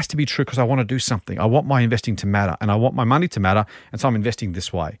but it has to be true because I want to do something. I want my investing to matter and I want my money to matter. And so I'm investing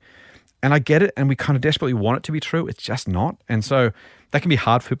this way. And I get it. And we kind of desperately want it to be true. It's just not. And so that can be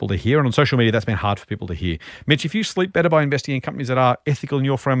hard for people to hear. And on social media, that's been hard for people to hear. Mitch, if you sleep better by investing in companies that are ethical in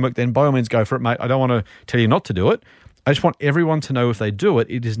your framework, then by all means go for it, mate. I don't want to tell you not to do it. I just want everyone to know if they do it,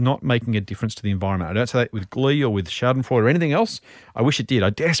 it is not making a difference to the environment. I don't say that with glee or with schadenfreude or anything else. I wish it did.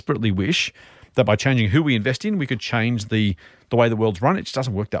 I desperately wish that by changing who we invest in, we could change the way the world's run. It just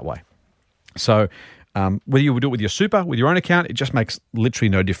doesn't work that way. So whether you would do it with your super, with your own account, it just makes literally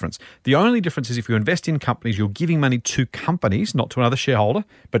no difference. The only difference is if you invest in companies, you're giving money to companies, not to another shareholder,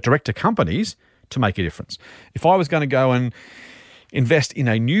 but direct to companies to make a difference. If I was going to go and invest in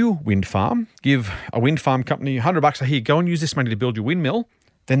a new wind farm, give a wind farm company $100, here, go and use this money to build your windmill,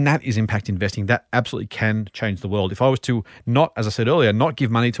 then that is impact investing. That absolutely can change the world. If I was to not, as I said earlier, not give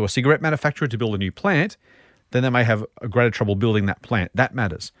money to a cigarette manufacturer to build a new plant, then they may have a greater trouble building that plant. That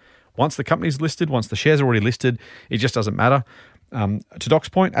matters. Once the company's listed, once the shares are already listed, it just doesn't matter. To Doc's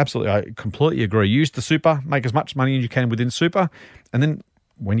point, absolutely, I completely agree. Use the super, make as much money as you can within super, and then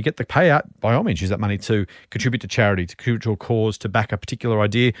when you get the payout, by all means, use that money to contribute to charity, to contribute to a cause, to back a particular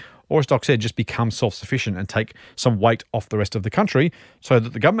idea, or as Doc said, just become self-sufficient and take some weight off the rest of the country so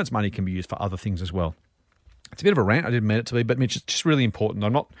that the government's money can be used for other things as well. It's a bit of a rant, I didn't mean it to be, but Mitch, it's just really important.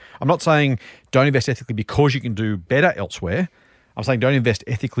 I'm not saying don't invest ethically because you can do better elsewhere. I'm saying don't invest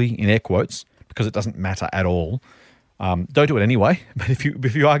ethically, in air quotes, because it doesn't matter at all. Don't do it anyway. But if you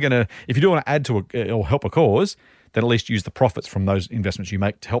do want to add to or help a cause, then at least use the profits from those investments you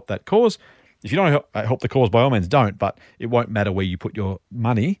make to help that cause. If you don't help the cause, by all means, don't. But it won't matter where you put your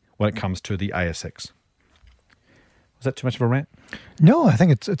money when it comes to the ASX. Was that too much of a rant? No, I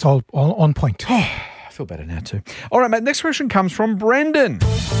think it's all on point. I feel better now too. All right, mate. Next question comes from Brendan.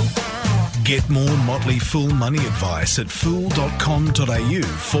 Get more Motley Fool money advice at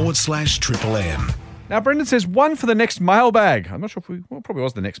fool.com.au/MMM. Now, Brendan says, one for the next mailbag. I'm not sure if probably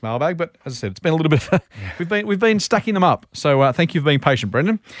was the next mailbag, but as I said, it's been a little bit we've been stacking them up. So thank you for being patient,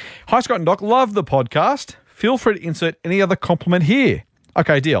 Brendan. Hi, Scott and Doc. Love the podcast. Feel free to insert any other compliment here.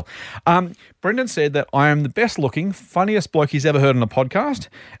 Okay, deal. Brendan said that I am the best looking, funniest bloke he's ever heard on a podcast,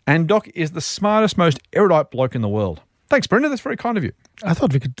 and Doc is the smartest, most erudite bloke in the world. Thanks, Brendan. That's very kind of you. I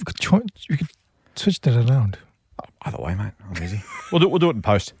thought we could switch that around. Either way, mate. I'm easy. We'll do it in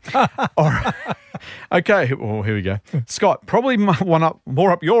post. All right. Okay. Well, here we go. Scott, probably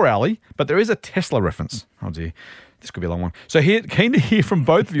more up your alley, but there is a Tesla reference. Oh, dear. This could be a long one. So keen to hear from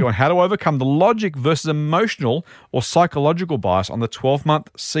both of you on how to overcome the logic versus emotional or psychological bias on the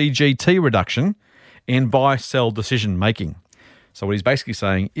 12-month CGT reduction in buy-sell decision making. So what he's basically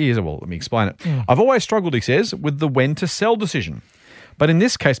saying is, well, let me explain it. I've always struggled, he says, with the when to sell decision. But in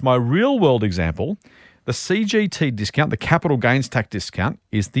this case, my real-world example, The CGT discount, the capital gains tax discount,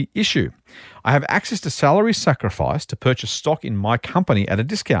 is the issue. I have access to salary sacrifice to purchase stock in my company at a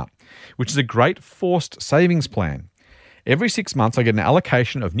discount, which is a great forced savings plan. Every 6 months, I get an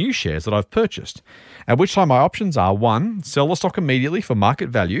allocation of new shares that I've purchased, at which time my options are 1, sell the stock immediately for market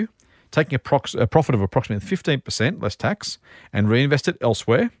value, taking a profit of approximately 15% less tax and reinvest it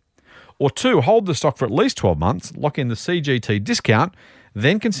elsewhere, or 2, hold the stock for at least 12 months, lock in the CGT discount,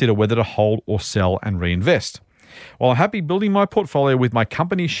 then consider whether to hold or sell and reinvest. While I'm happy building my portfolio with my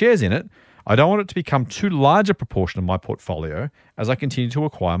company shares in it, I don't want it to become too large a proportion of my portfolio as I continue to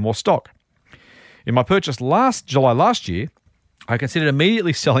acquire more stock. In my purchase July last year, I considered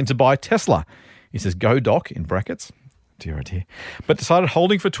immediately selling to buy Tesla. He says, go doc, in brackets. Dear oh dear. But decided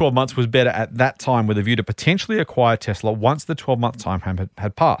holding for 12 months was better at that time with a view to potentially acquire Tesla once the 12-month time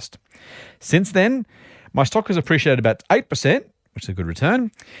had passed. Since then, my stock has appreciated about 8%, which is a good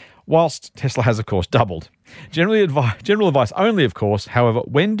return, whilst Tesla has, of course, doubled. General advice only, of course. However,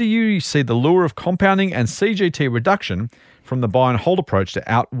 when do you see the lure of compounding and CGT reduction from the buy and hold approach to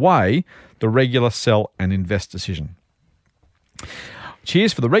outweigh the regular sell and invest decision?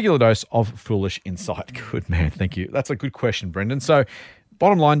 Cheers for the regular dose of foolish insight. Good man, thank you. That's a good question, Brendan. So,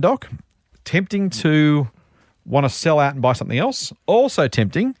 bottom line, Doc, tempting to want to sell out and buy something else. Also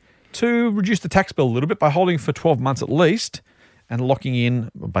tempting to reduce the tax bill a little bit by holding for 12 months at least and locking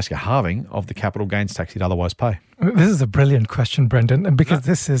in basically a halving of the capital gains tax you'd otherwise pay. This is a brilliant question, Brendan, because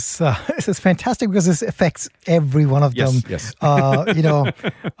this is fantastic because this affects every one of them. Yes.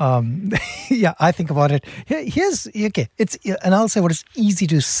 Yeah, I think about it. Here's okay. And I'll say what is easy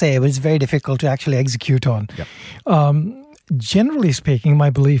to say, but it's very difficult to actually execute on. Yep. Generally speaking, my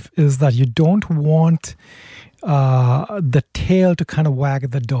belief is that you don't want the tail to kind of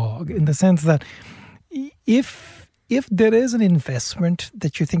wag the dog, in the sense that if there is an investment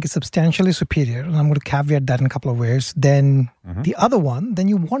that you think is substantially superior, and I'm going to caveat that in a couple of ways, then the other one, then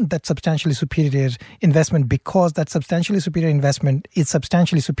you want that substantially superior investment because that substantially superior investment is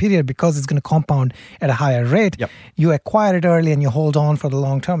substantially superior because it's going to compound at a higher rate. Yep. You acquire it early and you hold on for the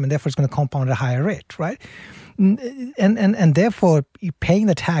long term, and therefore it's going to compound at a higher rate, right? And therefore, paying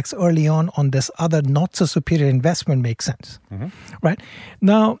the tax early on this other not so superior investment makes sense, right?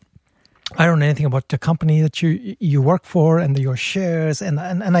 Now, I don't know anything about the company that you work for and your shares and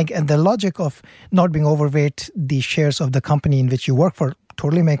the logic of not being overweight the shares of the company in which you work for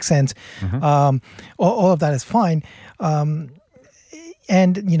totally makes sense. All of that is fine.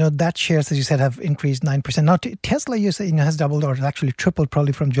 And, that shares, as you said, have increased 9%. Now, Tesla, you say, has doubled or actually tripled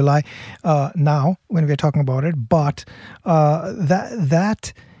probably from July now when we're talking about it. But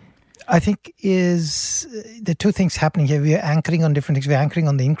that I think is the two things happening here. We are anchoring on different things. We're anchoring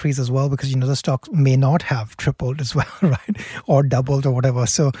on the increase as well because, the stock may not have tripled as well, right? Or doubled or whatever.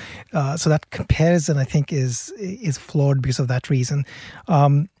 So that comparison, I think, is flawed because of that reason.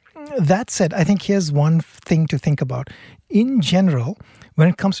 That said, I think here's one thing to think about. In general, when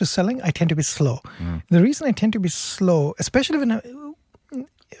it comes to selling, I tend to be slow. The reason I tend to be slow, especially when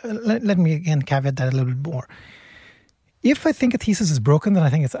let me again caveat that a little bit more. If I think a thesis is broken, then I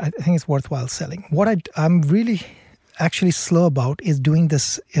think it's worthwhile selling. What I'm really actually slow about is doing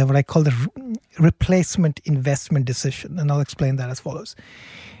this, what I call the replacement investment decision. And I'll explain that as follows.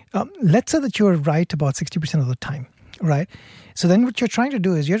 Let's say that you're right about 60% of the time, right? So then what you're trying to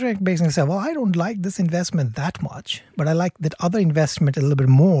do is you're basically say, well, I don't like this investment that much, but I like that other investment a little bit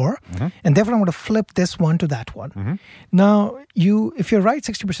more. And therefore, I'm going to flip this one to that one. Now, if you're right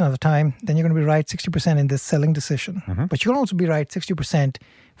 60% of the time, then you're going to be right 60% in this selling decision. But you can also be right 60%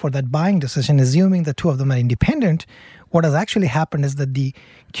 for that buying decision, assuming the two of them are independent. What has actually happened is that the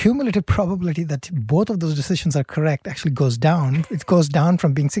cumulative probability that both of those decisions are correct actually goes down. It goes down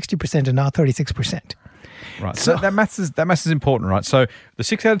from being 60% to now 36%. Right. So that maths is important, right? So the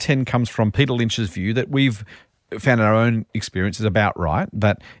 6 out of 10 comes from Peter Lynch's view that we've found in our own experience is about right.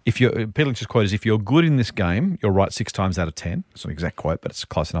 That Peter Lynch's quote is, if you're good in this game, you're right 6 times out of 10. It's not an exact quote, but it's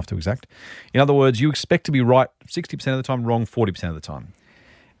close enough to exact. In other words, you expect to be right 60% of the time, wrong 40% of the time.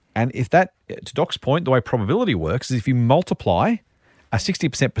 And if that, to Doc's point, the way probability works is if you multiply a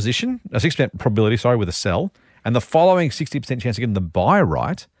 60% probability, with a sell, and the following 60% chance of getting the buy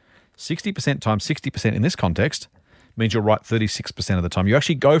right, 60% times 60% in this context means you're right 36% of the time. You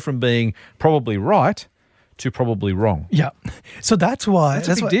actually go from being probably right to probably wrong. Yeah. So that's why...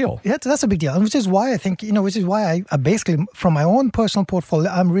 That's a big deal. Yeah, that's a big deal. Which is why I think, which is why I basically, from my own personal portfolio,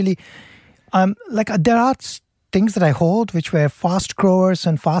 there are things that I hold, which were fast growers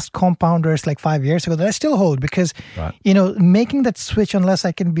and fast compounders like 5 years ago, that I still hold because, making that switch unless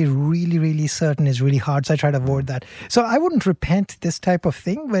I can be really, really certain is really hard. So I try to avoid that. So I wouldn't repent this type of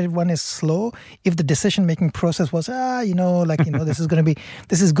thing where one is slow. If the decision-making process was, this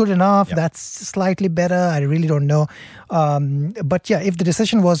is good enough. Yep. That's slightly better. I really don't know. But yeah, if the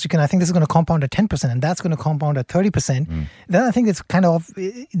decision was, I think this is going to compound at 10% and that's going to compound at 30%, then I think it's kind of,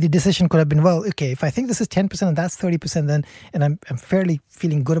 the decision could have been, well, okay, if I think this is 10% and that's 30%, then, and I'm fairly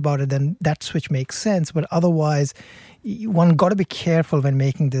feeling good about it, then that switch makes sense. But otherwise, one got to be careful when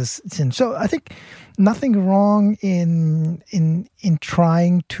making this decision. So I think nothing wrong in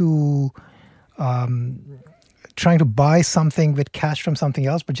trying to buy something with cash from something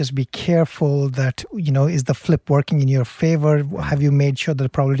else, but just be careful that, is the flip working in your favor? Have you made sure that the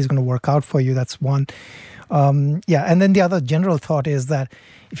probability is going to work out for you? That's one. And then the other general thought is that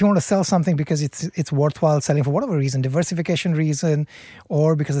if you want to sell something because it's worthwhile selling for whatever reason, diversification reason,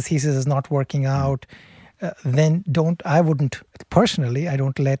 or because the thesis is not working out, then I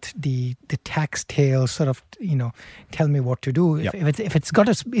don't let the tax tale sort of, tell me what to do. Yep. If it's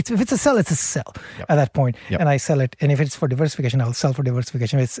a sell, it's a sell at that point. Yep. And I sell it. And if it's for diversification, I'll sell for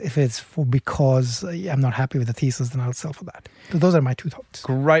diversification. If it's for because I'm not happy with the thesis, then I'll sell for that. So those are my two thoughts.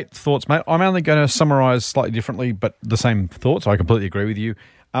 Great thoughts, mate. I'm only going to summarize slightly differently, but the same thoughts. I completely agree with you.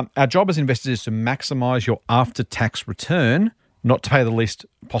 Our job as investors is to maximize your after-tax return, not to pay the least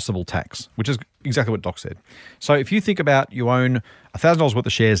possible tax, which is exactly what Doc said. So if you think about you own $1,000 worth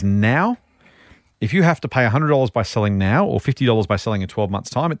of shares now, if you have to pay $100 by selling now or $50 by selling in 12 months'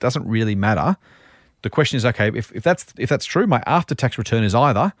 time, it doesn't really matter. The question is, okay, if that's true, my after-tax return is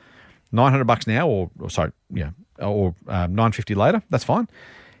either $900 now or $950 later. That's fine.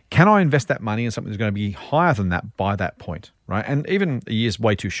 Can I invest that money in something that's going to be higher than that by that point, right? And even a year's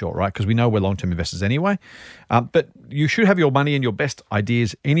way too short, right? Because we know we're long-term investors anyway. But you should have your money in your best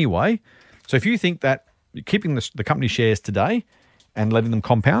ideas anyway. So if you think that keeping the company shares today and letting them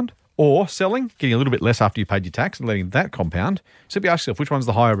compound, or selling, getting a little bit less after you paid your tax and letting that compound, simply ask yourself, which one's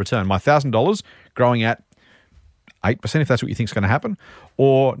the higher return? My $1,000 growing at 8%, if that's what you think is going to happen,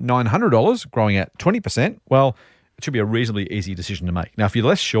 or $900 growing at 20%, well, it should be a reasonably easy decision to make. Now, if you're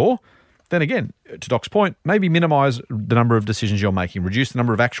less sure, then again, to Doc's point, maybe minimize the number of decisions you're making, reduce the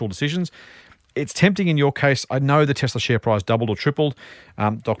number of actual decisions. It's tempting in your case. I know the Tesla share price doubled or tripled.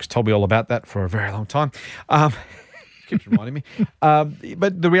 Doc's told me all about that for a very long time. Keeps reminding me.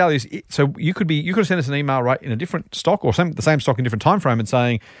 But the reality is, so you could have sent us an email, right, in a different stock or the same stock in a different time frame and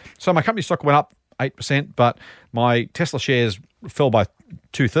saying, so my company stock went up 8%, but my Tesla shares fell by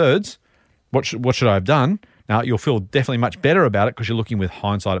 2/3. What should I have done? Now, you'll feel definitely much better about it because you're looking with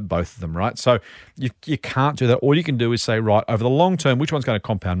hindsight at both of them, right? So you can't do that. All you can do is say, right, over the long term, which one's going to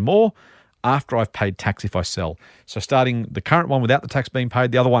compound more after I've paid tax if I sell? So starting the current one without the tax being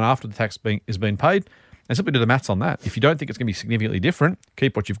paid, the other one after the tax is being paid, and simply do the maths on that. If you don't think it's going to be significantly different,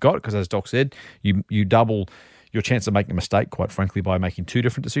 keep what you've got because, as Doc said, you double your chance of making a mistake, quite frankly, by making two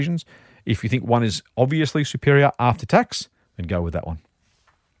different decisions. If you think one is obviously superior after tax, then go with that one.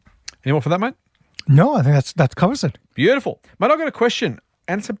 Any more for that, mate? No, I think that covers it. Beautiful. Mate, I've got a question,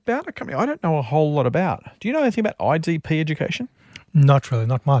 and it's about a company I don't know a whole lot about. Do you know anything about IDP Education? Not really,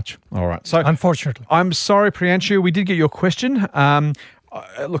 not much. All right. So, unfortunately. I'm sorry, Priyanshu, we did get your question.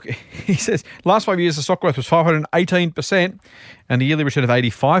 Look, he says, last 5 years, the stock growth was 518% and a yearly return of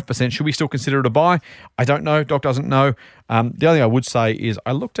 85%. Should we still consider it a buy? I don't know. Doc doesn't know. The only thing I would say is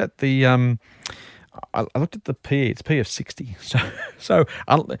I looked at the PE. It's PE of 60. So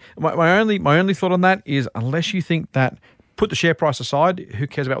my only thought on that is unless you think that, put the share price aside, who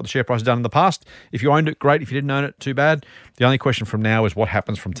cares about what the share price has done in the past? If you owned it, great. If you didn't own it, too bad. The only question from now is what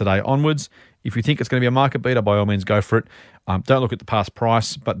happens from today onwards. If you think it's going to be a market beater, by all means, go for it. Don't look at the past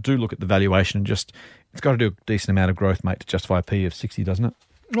price, but do look at the valuation and it's got to do a decent amount of growth, mate, to justify a PE of 60, doesn't it?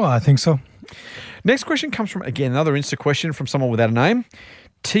 Well, I think so. Next question comes from, again, another Insta question from someone without a name.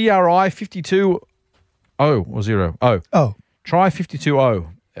 TRI 52 O or 0. O. Oh. Try 52O.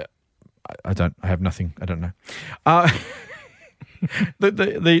 I have nothing. I don't know.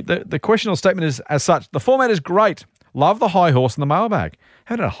 The question or statement is as such. The format is great. Love the high horse and the mailbag.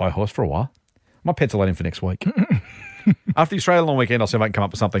 Haven't had a high horse for a while. My pets are let in for next week. After the Australian long weekend, I'll see if I can come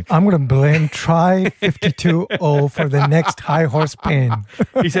up with something. I'm going to blame Try 52O for the next high horse pin.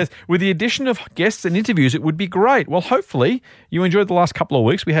 He says, with the addition of guests and interviews, it would be great. Well, hopefully you enjoyed the last couple of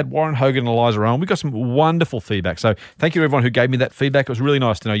weeks. We had Warren Hogan and Eliza Owen. We got some wonderful feedback. So thank you to everyone who gave me that feedback. It was really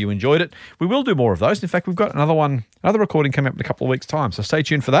nice to know you enjoyed it. We will do more of those. In fact, we've got another recording coming up in a couple of weeks' time. So stay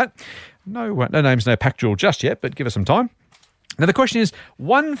tuned for that. No names, no pack jewel just yet, but give us some time. Now the question is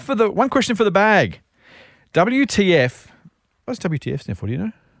one question for the bag. WTF. What's WTF stand for? Do you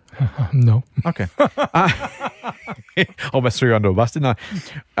know? No. Okay. Almost threw you under a bus, didn't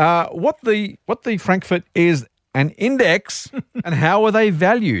I? What the Frankfurt is an index and how are they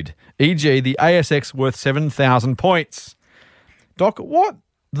valued? E.g., the ASX worth 7,000 points. Doc, what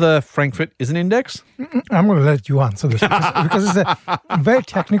the Frankfurt is an index? I'm going to let you answer this because it's a very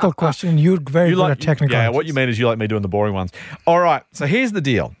technical question. You're very good at technical Yeah, answers. what you mean is you like me doing the boring ones. All right, so here's the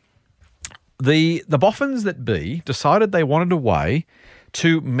deal. The boffins that be decided they wanted a way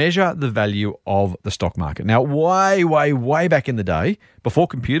to measure the value of the stock market. Now, way back in the day, before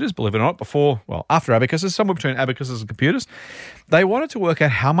computers, believe it or not, after abacuses, somewhere between abacuses and computers, they wanted to work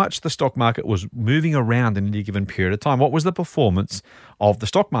out how much the stock market was moving around in any given period of time. What was the performance of the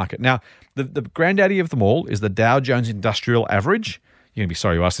stock market? Now, the granddaddy of them all is the Dow Jones Industrial Average. You're going to be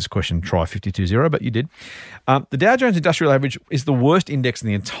sorry you asked this question, try 520, but you did. The Dow Jones Industrial Average is the worst index in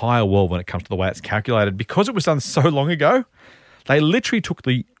the entire world when it comes to the way it's calculated. Because it was done so long ago, they literally took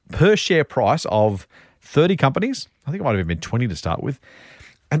the per share price of 30 companies, I think it might have even been 20 to start with,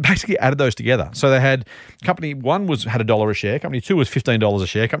 and basically added those together. So they had company one had $1 a share, company two was $15 a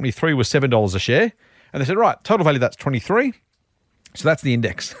share, company three was $7 a share, and they said, right, total value that's 23, so that's the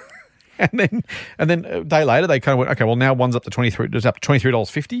index. And then a day later they kind of went, okay, well now one's up to 23, it's up to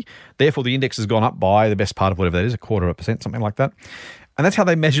 $23.50, therefore the index has gone up by the best part of whatever that is, 0.25%, something like that. And that's how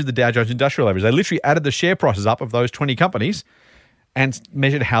they measured the Dow Jones Industrial Average. They literally added the share prices up of those 20 companies and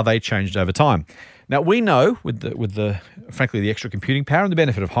measured how they changed over time. Now, we know with the frankly, the extra computing power and the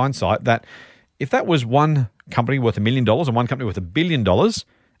benefit of hindsight that if that was one company worth $1 million and one company worth $1 billion,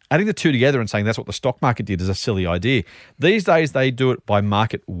 adding the two together and saying that's what the stock market did is a silly idea. These days, they do it by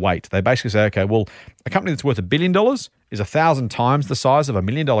market weight. They basically say, okay, well, a company that's worth $1 billion is 1,000 times the size of $1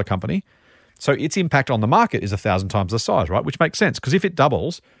 million company. So its impact on the market is 1,000 times the size, right? Which makes sense because if it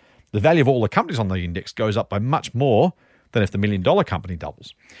doubles, the value of all the companies on the index goes up by much more than if the $1 million company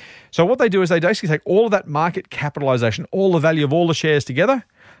doubles. So what they do is they basically take all of that market capitalization, all the value of all the shares together,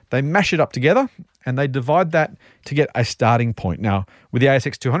 they mash it up together, and they divide that to get a starting point. Now, with the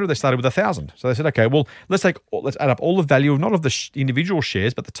ASX 200, they started with 1,000. So they said, okay, well, let's add up all the value of not of the individual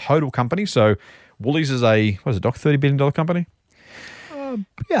shares, but the total company. So Woolies is Doc, $30 billion company?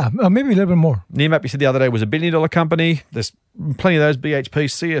 Maybe a little bit more. Nearmap, you said the other day, was $1 billion company. There's plenty of those, BHP,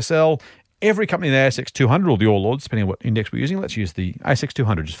 CSL, every company in the ASX 200 or the All Ords, depending on what index we're using. Let's use the ASX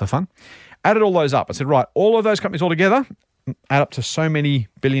 200 just for fun. Added all those up. I said, right, all of those companies all together add up to so many $1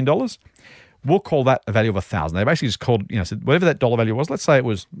 billion. We'll call that a value of 1,000. They basically just called, said whatever that dollar value was, let's say it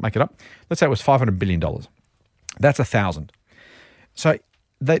was, make it up, let's say it was $500 billion. That's 1,000. So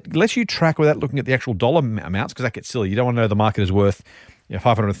that lets you track without looking at the actual dollar amounts because that gets silly. You don't want to know the market is worth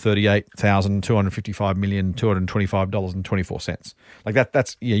 $538,255,225.24. Like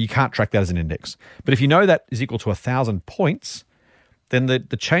that's you can't track that as an index. But if you know that is equal to 1,000 points, then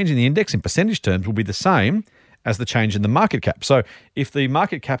the change in the index in percentage terms will be the same as the change in the market cap. So if the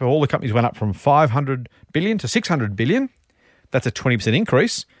market cap of all the companies went up from 500 billion to 600 billion, that's a 20%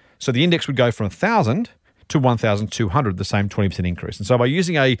 increase. So the index would go from 1,000 to 1,200, the same 20% increase. And so by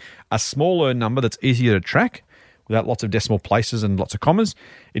using a smaller number that's easier to track, without lots of decimal places and lots of commas,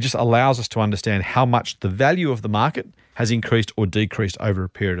 it just allows us to understand how much the value of the market has increased or decreased over a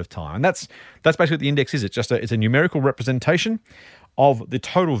period of time. And that's basically what the index is. It's a numerical representation of the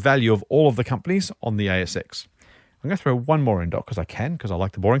total value of all of the companies on the ASX. I'm going to throw one more in, Doc, because I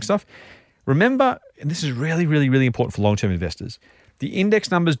like the boring stuff. Remember, and this is really, really, really important for long-term investors, the index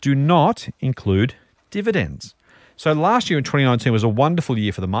numbers do not include dividends. So last year in 2019 was a wonderful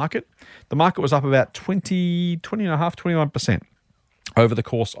year for the market. The market was up about 21% over the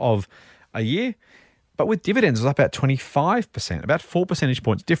course of a year. But with dividends, it was up about 25%, about 4 percentage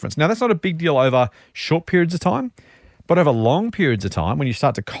points difference. Now, that's not a big deal over short periods of time, but over long periods of time, when you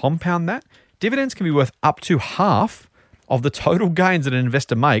start to compound that, dividends can be worth up to half of the total gains that an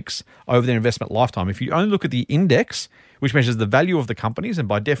investor makes over their investment lifetime. If you only look at the index, which measures the value of the companies and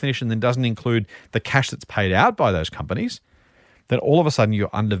by definition then doesn't include the cash that's paid out by those companies, then all of a sudden you're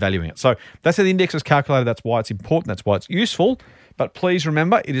undervaluing it. So that's how the index is calculated. That's why it's important. That's why it's useful. But please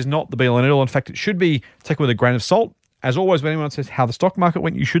remember, it is not the be-all and end-all. In fact, it should be taken with a grain of salt. As always, when anyone says how the stock market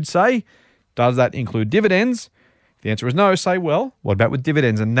went, you should say, does that include dividends? If the answer is no, say, well, what about with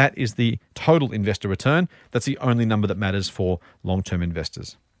dividends? And that is the total investor return. That's the only number that matters for long-term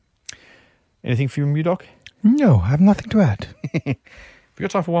investors. Anything from you, Doc? No, I have nothing to add. Have you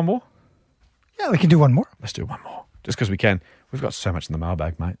got time for one more? Yeah, we can do one more. Let's do one more, just because we can. We've got so much in the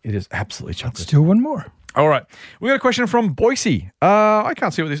mailbag, mate. It is absolutely chocolate. Let's do one more. All right. We got a question from Boise. I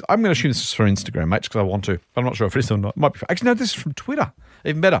can't see what this. I'm going to assume this is for Instagram, mate, because I want to. I'm not sure if it is or not. It might be. Actually, no, this is from Twitter.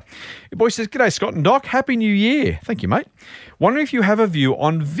 Even better. Boise says, "G'day, Scott and Doc. Happy New Year." Thank you, mate. Wondering if you have a view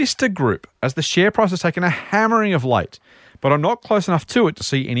on Vista Group, as the share price has taken a hammering of late, but I'm not close enough to it to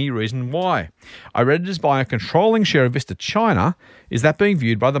see any reason why. I read it as buying a controlling share of Vista China. Is that being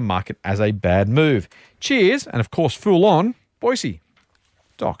viewed by the market as a bad move? Cheers, and of course, full on, Boise.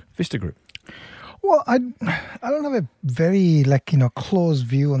 Doc, Vista Group. Well, I don't have a very close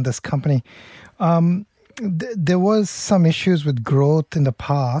view on this company. There was some issues with growth in the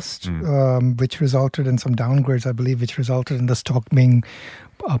past, which resulted in some downgrades, I believe, which resulted in the stock being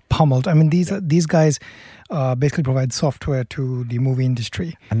pummeled. I mean, these guys basically provide software to the movie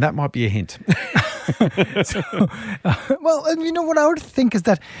industry. And that might be a hint. What I would think is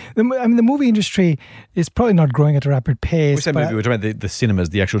that the movie industry is probably not growing at a rapid pace. We say movie, we're talking about the cinemas,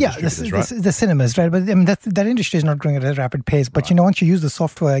 the actual distributors, right? The cinemas, right? But I mean, that industry is not growing at a rapid pace. But once you use the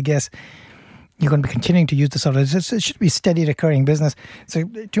software, I guess you're going to be continuing to use the software. It should be steady, recurring business. So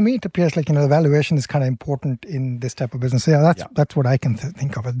to me, it appears like the valuation is kind of important in this type of business. So that's what I can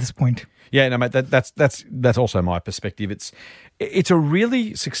think of at this point. Yeah, no, mate, that's also my perspective. It's a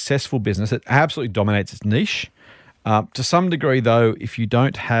really successful business. It absolutely dominates its niche. To some degree, though, if you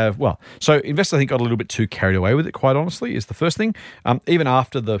don't have... so investors, I think, got a little bit too carried away with it, quite honestly, is the first thing. Even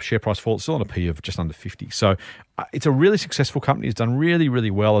after the share price fall, it's still on a P of just under 50. So it's a really successful company. It's done really,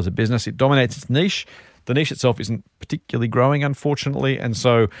 really well as a business. It dominates its niche. The niche itself isn't particularly growing, unfortunately. And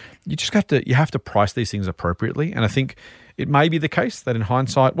so you just have to price these things appropriately. And I think it may be the case that in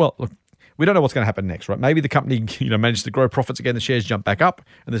hindsight... Well, look, we don't know what's going to happen next, right? Maybe the company, manages to grow profits again, the shares jump back up,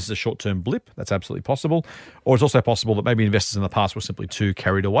 and this is a short-term blip. That's absolutely possible. Or it's also possible that maybe investors in the past were simply too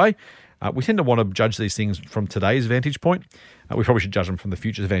carried away. We tend to want to judge these things from today's vantage point. We probably should judge them from the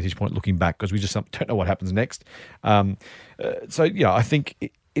future's vantage point, looking back, because we just don't know what happens next. I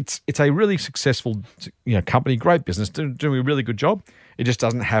think it's a really successful, company, great business, doing a really good job. It just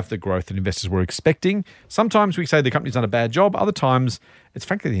doesn't have the growth that investors were expecting. Sometimes we say the company's done a bad job. Other times, it's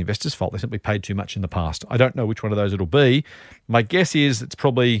frankly the investors' fault. They simply paid too much in the past. I don't know which one of those it'll be. My guess is it's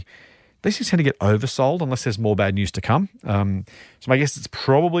probably... These things tend to get oversold unless there's more bad news to come. So my guess it's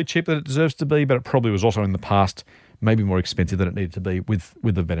probably cheaper than it deserves to be, but it probably was also in the past maybe more expensive than it needed to be with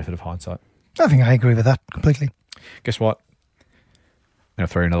the benefit of hindsight. I think I agree with that completely. Guess what? I'm going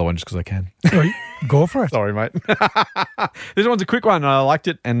to throw you another one just because I can. Go for it. Sorry, mate. This one's a quick one, and I liked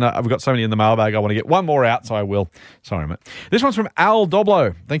it, and we've got so many in the mailbag. I want to get one more out, so I will. Sorry, mate. This one's from Al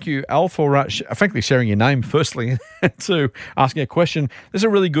Doblo. Thank you, Al, for frankly sharing your name, firstly, to asking a question. This is a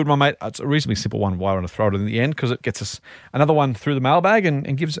really good one, mate. It's a reasonably simple one. Why I want to throw it in the end, because it gets us another one through the mailbag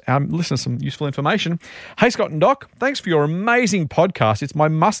and gives our listeners some useful information. Hey, Scott and Doc, thanks for your amazing podcast. It's my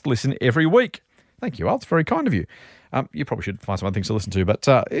must-listen every week. Thank you, Al. It's very kind of you. You probably should find some other things to listen to, but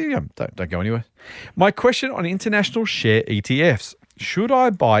don't go anywhere. My question on international share ETFs. Should I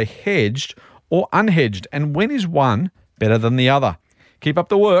buy hedged or unhedged, and when is one better than the other? Keep up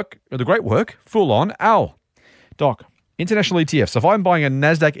the great work. Full on, Al. Doc, international ETFs. So if I'm buying a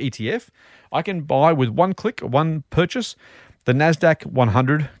NASDAQ ETF, I can buy with one click, one purchase, the NASDAQ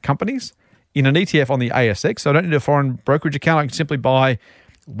 100 companies in an ETF on the ASX. So I don't need a foreign brokerage account. I can simply buy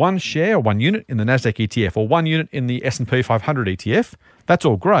one share, one unit in the NASDAQ ETF, or one unit in the S&P 500 ETF. That's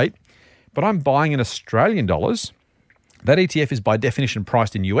all great, but I'm buying in Australian dollars. That ETF is by definition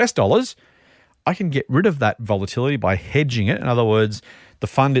priced in US dollars. I can get rid of that volatility by hedging it. In other words, the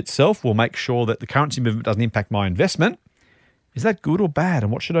fund itself will make sure that the currency movement doesn't impact my investment. Is that good or bad,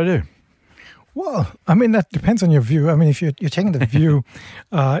 and what should I do? Well, I mean, that depends on your view. I mean, if you're taking the view,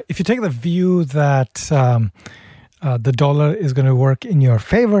 that the dollar is going to work in your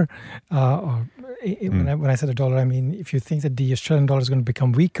favor. When I said a dollar, I mean, if you think that the Australian dollar is going to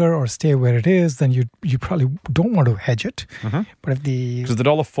become weaker or stay where it is, then you probably don't want to hedge it. Mm-hmm. But because the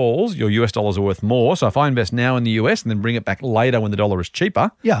dollar falls, your US dollars are worth more. So if I invest now in the US and then bring it back later when the dollar is cheaper,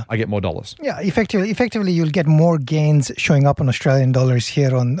 I get more dollars. Yeah, effectively, you'll get more gains showing up on Australian dollars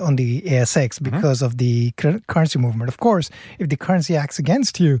here on the ASX because of the currency movement. Of course, if the currency acts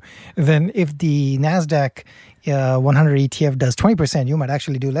against you, then if the NASDAQ 100 ETF does 20%, you might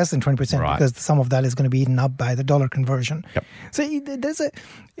actually do less than 20% because some of that is going to be eaten up by the dollar conversion. Yep. So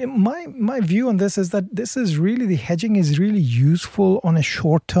my view on this is that the hedging is really useful on a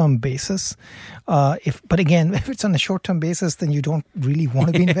short-term basis. But again, if it's on a short-term basis, then you don't really want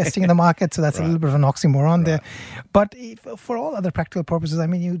to be investing in the market. So that's a little bit of an oxymoron there. But for all other practical purposes, I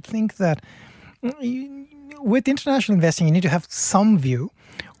mean, you'd think that with international investing, you need to have some view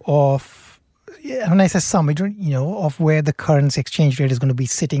of when I say sum, of where the currency exchange rate is going to be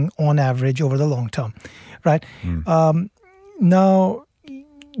sitting on average over the long term, right? Now,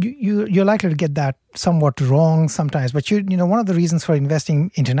 you're likely to get that somewhat wrong sometimes, but one of the reasons for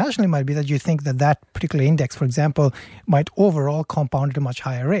investing internationally might be that you think that particular index, for example, might overall compound at a much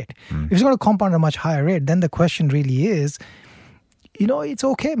higher rate. If it's going to compound at a much higher rate, then the question really is, it's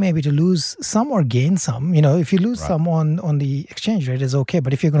okay maybe to lose some or gain some. If you lose some on the exchange rate, it's okay.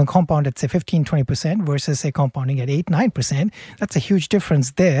 But if you're going to compound at, say, 15-20% versus, say, compounding at 8-9%, that's a huge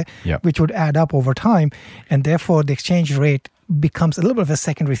difference there, which would add up over time. And therefore, the exchange rate becomes a little bit of a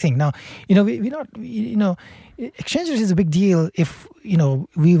secondary thing. Now, exchange rate is a big deal if,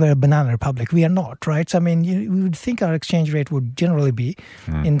 we were a banana republic. We are not, right? So, we would think our exchange rate would generally be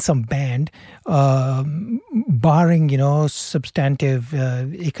in some band, barring, substantive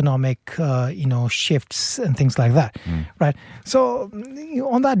economic, shifts and things like that, right? So,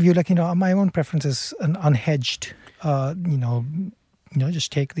 on that view, my own preference is an unhedged,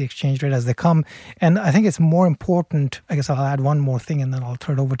 just take the exchange rate as they come. And I think it's more important, I guess I'll add one more thing and then I'll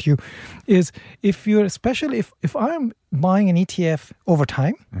turn it over to you, is if I'm buying an ETF over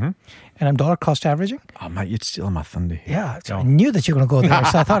time and I'm dollar cost averaging. Oh, mate, you're stealing my thunder here. Yeah, so I knew that you were going to go there.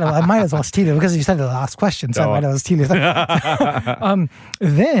 So I thought I might as well steal it because you said the last question. So I might as well steal it.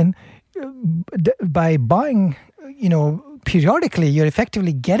 Then by buying, periodically, you're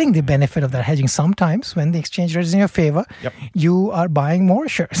effectively getting the benefit of that hedging. Sometimes when the exchange rate is in your favor, you are buying more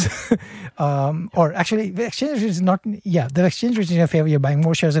shares. Or actually, the exchange rate is not, the exchange rate is in your favor, you're buying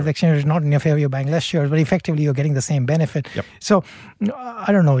more shares. If the exchange rate is not in your favor, you're buying less shares. But effectively, you're getting the same benefit. So,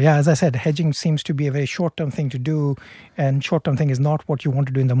 I don't know. Yeah, as I said, hedging seems to be a very short-term thing to do. And short-term thing is not what you want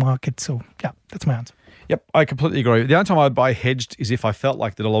to do in the market. So, that's my answer. Yep, I completely agree. The only time I'd buy hedged is if I felt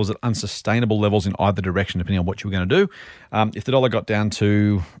like the dollar was at unsustainable levels in either direction, depending on what you were going to do. If the dollar got down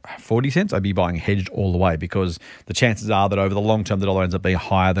to 40 cents, I'd be buying hedged all the way because the chances are that over the long term, the dollar ends up being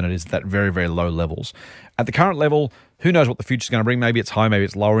higher than it is at very, very low levels. At the current level, who knows what the future's going to bring? Maybe it's high, maybe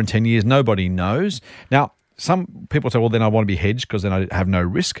it's lower in 10 years. Nobody knows. Now, some people say, well, then I want to be hedged because then I have no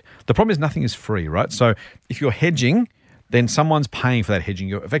risk. The problem is nothing is free, right? So if you're hedging, then someone's paying for that hedging.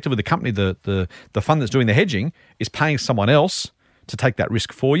 You're effectively the company, the fund that's doing the hedging is paying someone else to take that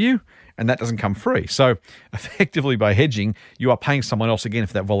risk for you, and that doesn't come free. So effectively by hedging, you are paying someone else again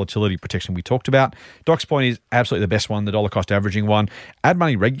for that volatility protection we talked about. Doc's point is absolutely the best one, the dollar cost averaging one. Add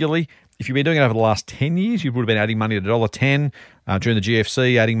money regularly. If you've been doing it over the last 10 years, you would have been adding money at $1.10 during the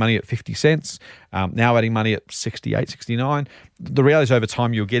GFC, adding money at 50 cents, now adding money at 68, 69. The reality is over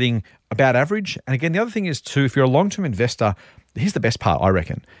time you're getting about average. And again, the other thing is too, if you're a long-term investor, here's the best part, I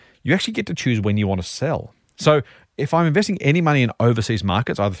reckon. You actually get to choose when you want to sell. So if I'm investing any money in overseas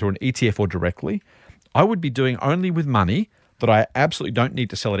markets, either through an ETF or directly, I would be doing only with money that I absolutely don't need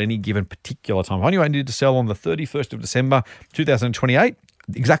to sell at any given particular time. If I knew I needed to sell on the 31st of December, 2028,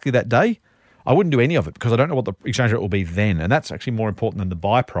 exactly that day, I wouldn't do any of it because I don't know what the exchange rate will be then. And that's actually more important than the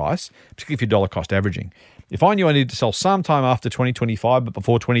buy price, particularly if you're dollar cost averaging. If I knew I needed to sell sometime after 2025 but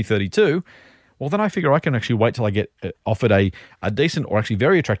before 2032, well, then I figure I can actually wait till I get offered a decent or actually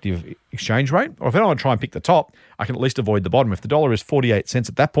very attractive exchange rate. Or if I don't want to try and pick the top, I can at least avoid the bottom. If the dollar is 48 cents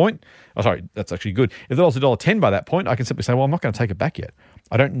at that point, that's actually good. If the dollar's $1.10 by that point, I can simply say, well, I'm not going to take it back yet.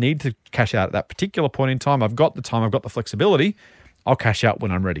 I don't need to cash out at that particular point in time. I've got the time, I've got the flexibility. I'll cash out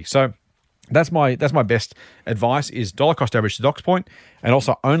when I'm ready. So that's my best advice is dollar cost average to Doc's point, and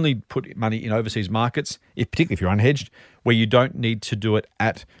also only put money in overseas markets, particularly if you're unhedged, where you don't need to do it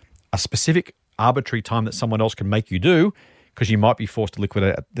at a specific arbitrary time that someone else can make you do, because you might be forced to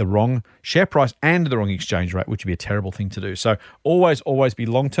liquidate at the wrong share price and the wrong exchange rate, which would be a terrible thing to do. So always be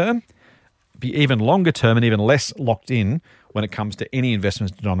long-term, be even longer term and even less locked in when it comes to any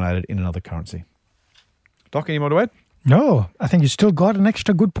investments denominated in another currency. Doc, any more to add? No, I think you still got an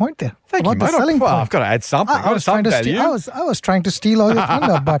extra good point there. Thank you, mate. I've got to add something. I was trying to steal all your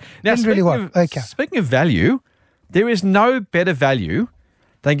thunder, but now, didn't really work. Speaking of value, there is no better value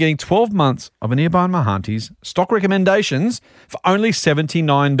than getting 12 months of Anirban Mahanti's stock recommendations for only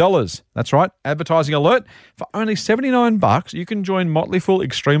 $79. That's right, advertising alert. For only $79, you can join Motley Fool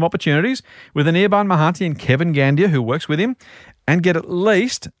Extreme Opportunities with Anirban Mahanti and Kevin Gandia, who works with him, and get at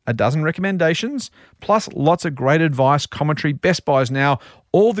least a dozen recommendations, plus lots of great advice, commentary, best buys now,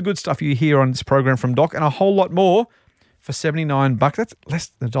 all the good stuff you hear on this program from Doc, and a whole lot more for $79. That's less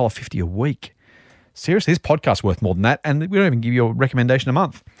than $1.50 a week. Seriously, this podcast's worth more than that, and we don't even give you a recommendation a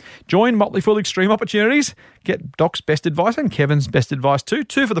month. Join Motley Fool Extreme Opportunities. Get Doc's best advice and Kevin's best advice too.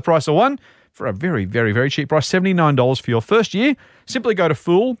 Two for the price of one for a very, very, very cheap price, $79 for your first year. Simply go to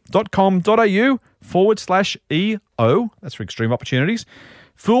fool.com.au/EO. That's for Extreme Opportunities.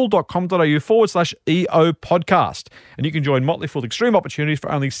 fool.com.au/EO podcast. And you can join Motley Fool Extreme Opportunities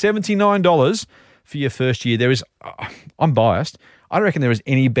for only $79 for your first year. There is, I'm biased, I don't reckon there is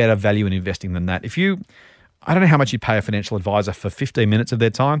any better value in investing than that. I don't know how much you'd pay a financial advisor for 15 minutes of their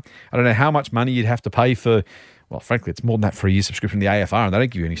time. I don't know how much money you'd have to pay for, well, frankly, it's more than that for a year's subscription to the AFR, and they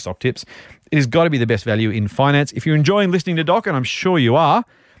don't give you any stock tips. It has got to be the best value in finance. If you're enjoying listening to Doc, and I'm sure you are,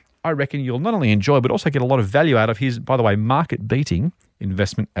 I reckon you'll not only enjoy, but also get a lot of value out of his, by the way, market-beating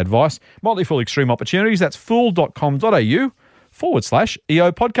investment advice. Motley Fool Extreme Opportunities. That's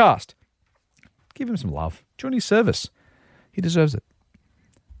fool.com.au/EO podcast. Give him some love. Join his service. He deserves it.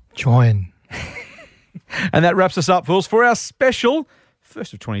 Join. And that wraps us up, Fools, for our special,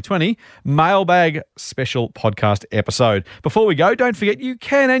 first of 2020, Mailbag Special podcast episode. Before we go, don't forget you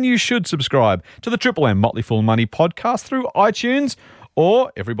can and you should subscribe to the Triple M Motley Fool Money podcast through iTunes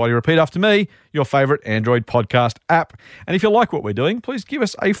or, everybody repeat after me, your favourite Android podcast app. And if you like what we're doing, please give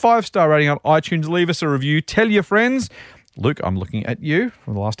us a 5-star rating on iTunes, leave us a review, tell your friends. Luke, I'm looking at you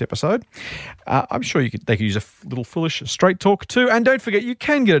from the last episode. I'm sure they could use a little foolish straight talk too. And don't forget, you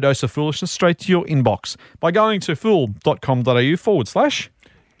can get a dose of foolishness straight to your inbox by going to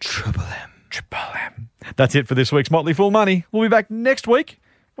fool.com.au/Triple M. That's it for this week's Motley Fool Money. We'll be back next week.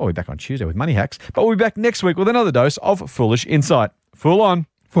 We'll be back on Tuesday with Money Hacks, but we'll be back next week with another dose of foolish insight. Fool on.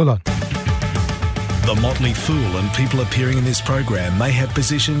 Full on. The Motley Fool and people appearing in this program may have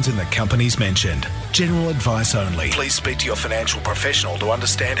positions in the companies mentioned. General advice only. Please speak to your financial professional to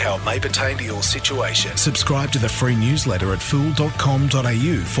understand how it may pertain to your situation. Subscribe to the free newsletter at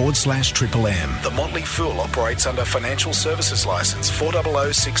fool.com.au/Triple M. The Motley Fool operates under Financial Services Licence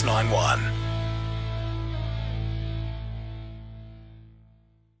 400691.